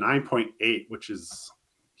was at 9.8, which is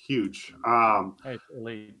huge.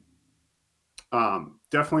 Elite.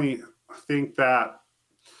 Definitely think that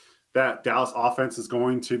Dallas offense is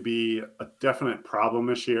going to be a definite problem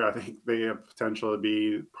this year. I think they have potential to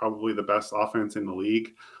be probably the best offense in the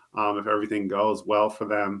league if everything goes well for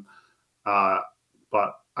them.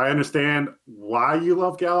 But I understand why you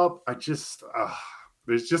love Gallup.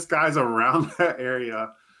 There's just guys around that area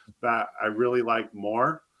that I really like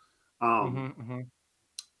more.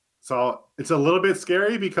 So it's a little bit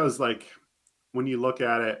scary because, like, when you look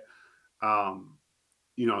at it,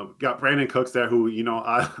 got Brandon Cooks there, who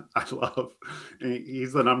I love.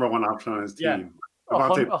 He's the number one option on his team. Yeah.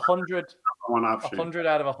 100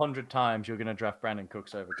 out of 100 times you're going to draft Brandon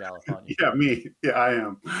Cooks over Gallup, aren't you? Yeah, me. Yeah, I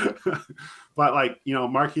am. But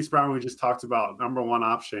Marquise Brown, we just talked about, number one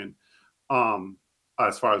option.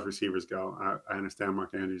 As far as receivers go, I understand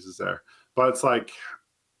Mark Andrews is there, but it's like,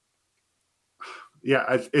 yeah,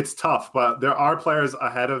 it's tough. But there are players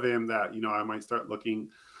ahead of him that I might start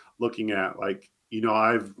looking at. Like,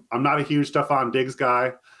 I'm not a huge Stephon Diggs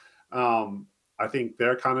guy. I think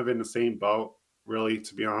they're kind of in the same boat, really,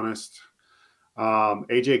 to be honest.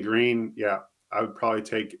 AJ Green, yeah, I would probably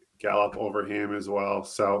take Gallup over him as well.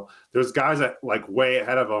 So there's guys that like way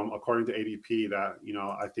ahead of him, according to ADP, that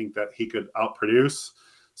I think that he could outproduce.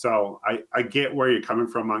 So I get where you're coming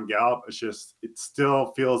from on Gallup. It's just, it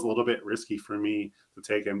still feels a little bit risky for me to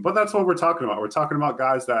take him. But that's what we're talking about. We're talking about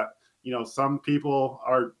guys that some people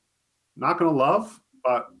are not going to love,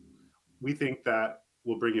 but we think that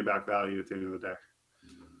will bring you back value at the end of the day.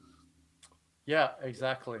 Yeah,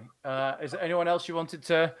 exactly. Is there anyone else you wanted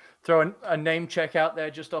to throw a name check out there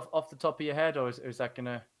just off the top of your head, or is that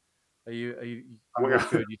gonna? Are you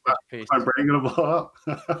good? You piece? I'm bringing a blow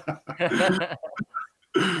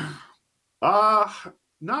up.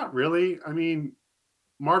 Not really. I mean,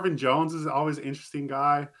 Marvin Jones is always an interesting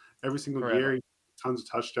guy. Every single year, tons of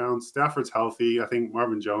touchdowns. Stafford's healthy. I think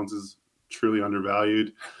Marvin Jones is truly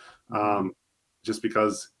undervalued, just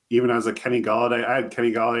because. Even as a Kenny Golladay, I had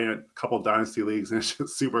Kenny Golladay in a couple of dynasty leagues, and it's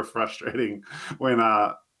just super frustrating when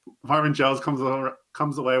Marvin Jones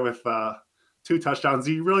comes away with 2 touchdowns.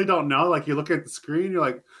 You really don't know. Like, you look at the screen, you're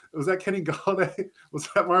like, was that Kenny Golladay? Was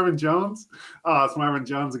that Marvin Jones? Oh, it's Marvin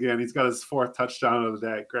Jones again. He's got his 4th touchdown of the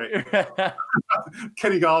day. Great.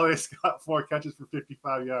 Kenny Galladay's got 4 catches for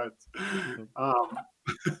 55 yards.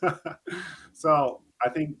 So I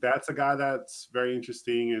think that's a guy that's very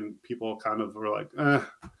interesting, and people kind of were like,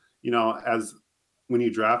 as when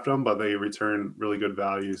you draft them, but they return really good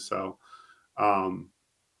value. So,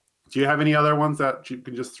 do you have any other ones that you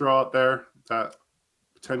can just throw out there that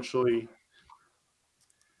potentially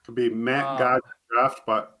could be guys draft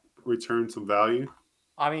but return some value?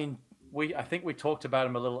 I mean, I think we talked about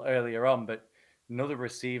him a little earlier on, but another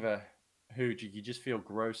receiver who you just feel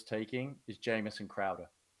gross taking is Jamison Crowder.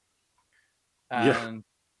 And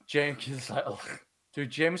James is like, dude,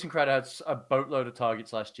 Jamison Crowder had a boatload of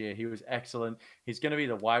targets last year. He was excellent. He's going to be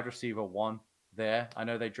the wide receiver 1 there. I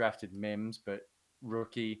know they drafted Mims, but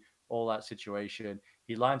rookie, all that situation.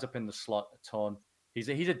 He lines up in the slot a ton. He's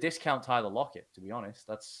a discount Tyler Lockett, to be honest.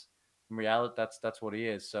 That's in reality, that's what he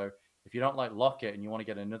is. So if you don't like Lockett and you want to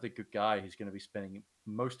get another good guy who's going to be spending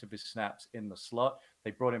most of his snaps in the slot,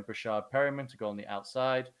 they brought in Brashad Perriman to go on the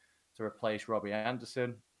outside to replace Robbie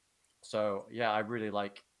Anderson. So yeah, I really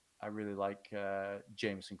like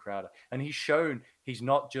Jamison Crowder, and he's shown he's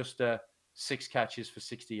not just a 6 catches for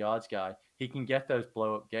 60 yards guy. He can get those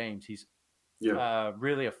blow up games. He's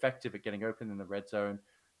really effective at getting open in the red zone,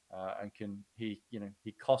 and he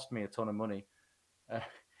cost me a ton of money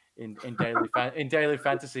in daily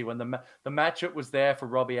fantasy when the matchup was there for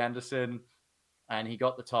Robbie Anderson, and he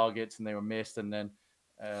got the targets and they were missed, and then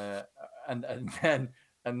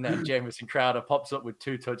and then Jamison Crowder pops up with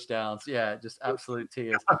 2 touchdowns. Yeah, just absolute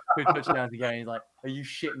tears. 2 touchdowns again. He's like, "Are you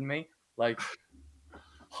shitting me?" Like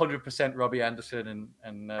 100% Robbie Anderson,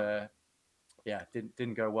 and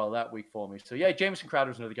didn't go well that week for me. So yeah, Jamison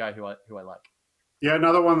Crowder is another guy who I like. Yeah,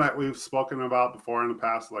 another one that we've spoken about before in the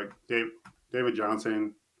past, like David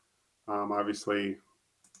Johnson. Obviously,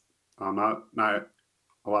 not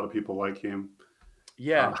a lot of people like him.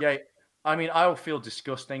 Yeah, yeah. I mean, I'll feel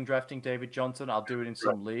disgusting drafting David Johnson. I'll do it in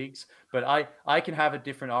some leagues, but I can have a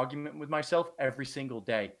different argument with myself every single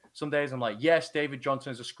day. Some days I'm like, yes, David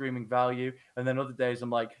Johnson is a screaming value, and then other days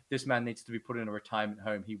I'm like, this man needs to be put in a retirement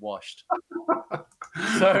home. He washed.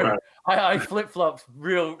 So Right. I flip flopped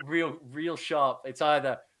real sharp. It's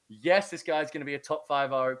either yes, this guy's going to be a top 5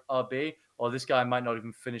 RB, or this guy might not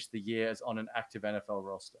even finish the year as on an active NFL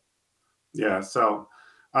roster. Yeah. So,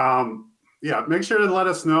 yeah, make sure to let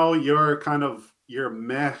us know your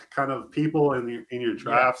meh kind of people in your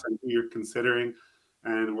drafts and who you're considering,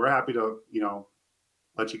 and we're happy to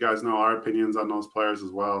let you guys know our opinions on those players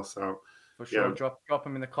as well. So for sure, drop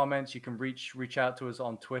them in the comments. You can reach out to us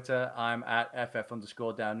on Twitter. I'm at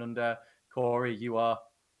 @FF_down_under. Corey, you are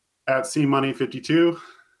at CMoney52.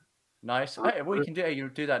 Nice. Hey, we can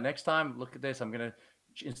do that next time. Look at this. I'm gonna,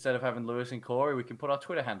 instead of having Lewis and Corey, we can put our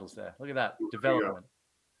Twitter handles there. Look at that development.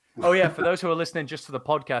 Oh yeah, for those who are listening just to the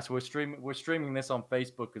podcast, we're streaming this on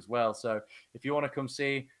Facebook as well. So if you want to come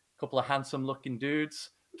see a couple of handsome looking dudes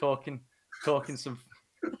talking some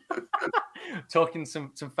talking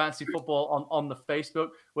some fancy football on the Facebook,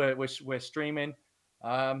 we're streaming.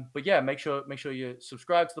 But yeah, make sure you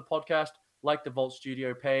subscribe to the podcast, like the Vault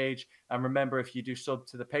Studio page, and remember, if you do sub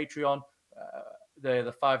to the Patreon,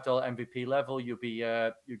 the $5 MVP level, you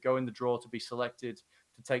go in the draw to be selected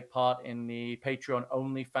to take part in the Patreon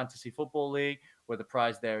only fantasy football league, where the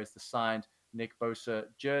prize there is the signed Nick Bosa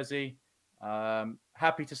jersey.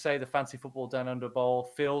 Happy to say the Fantasy Football Down Under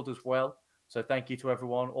Bowl filled as well. So thank you to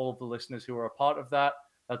everyone, all of the listeners who are a part of that.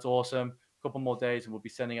 That's awesome. A couple more days and we'll be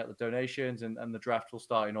sending out the donations, and the draft will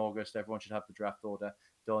start in August. Everyone should have the draft order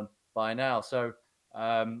done by now. So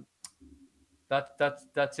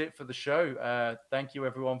that's it for the show. Thank you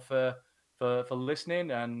everyone for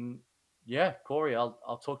listening, and yeah, Corey,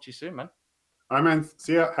 I'll talk to you soon, man. All right, man.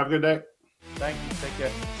 See ya. Have a good day. Thank you. Take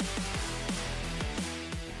care.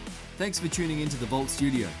 Thanks for tuning into the Vault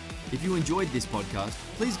Studio. If you enjoyed this podcast,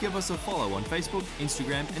 please give us a follow on Facebook,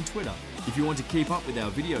 Instagram, and Twitter. If you want to keep up with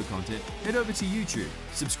our video content, head over to YouTube,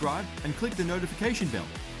 subscribe, and click the notification bell.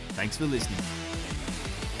 Thanks for listening.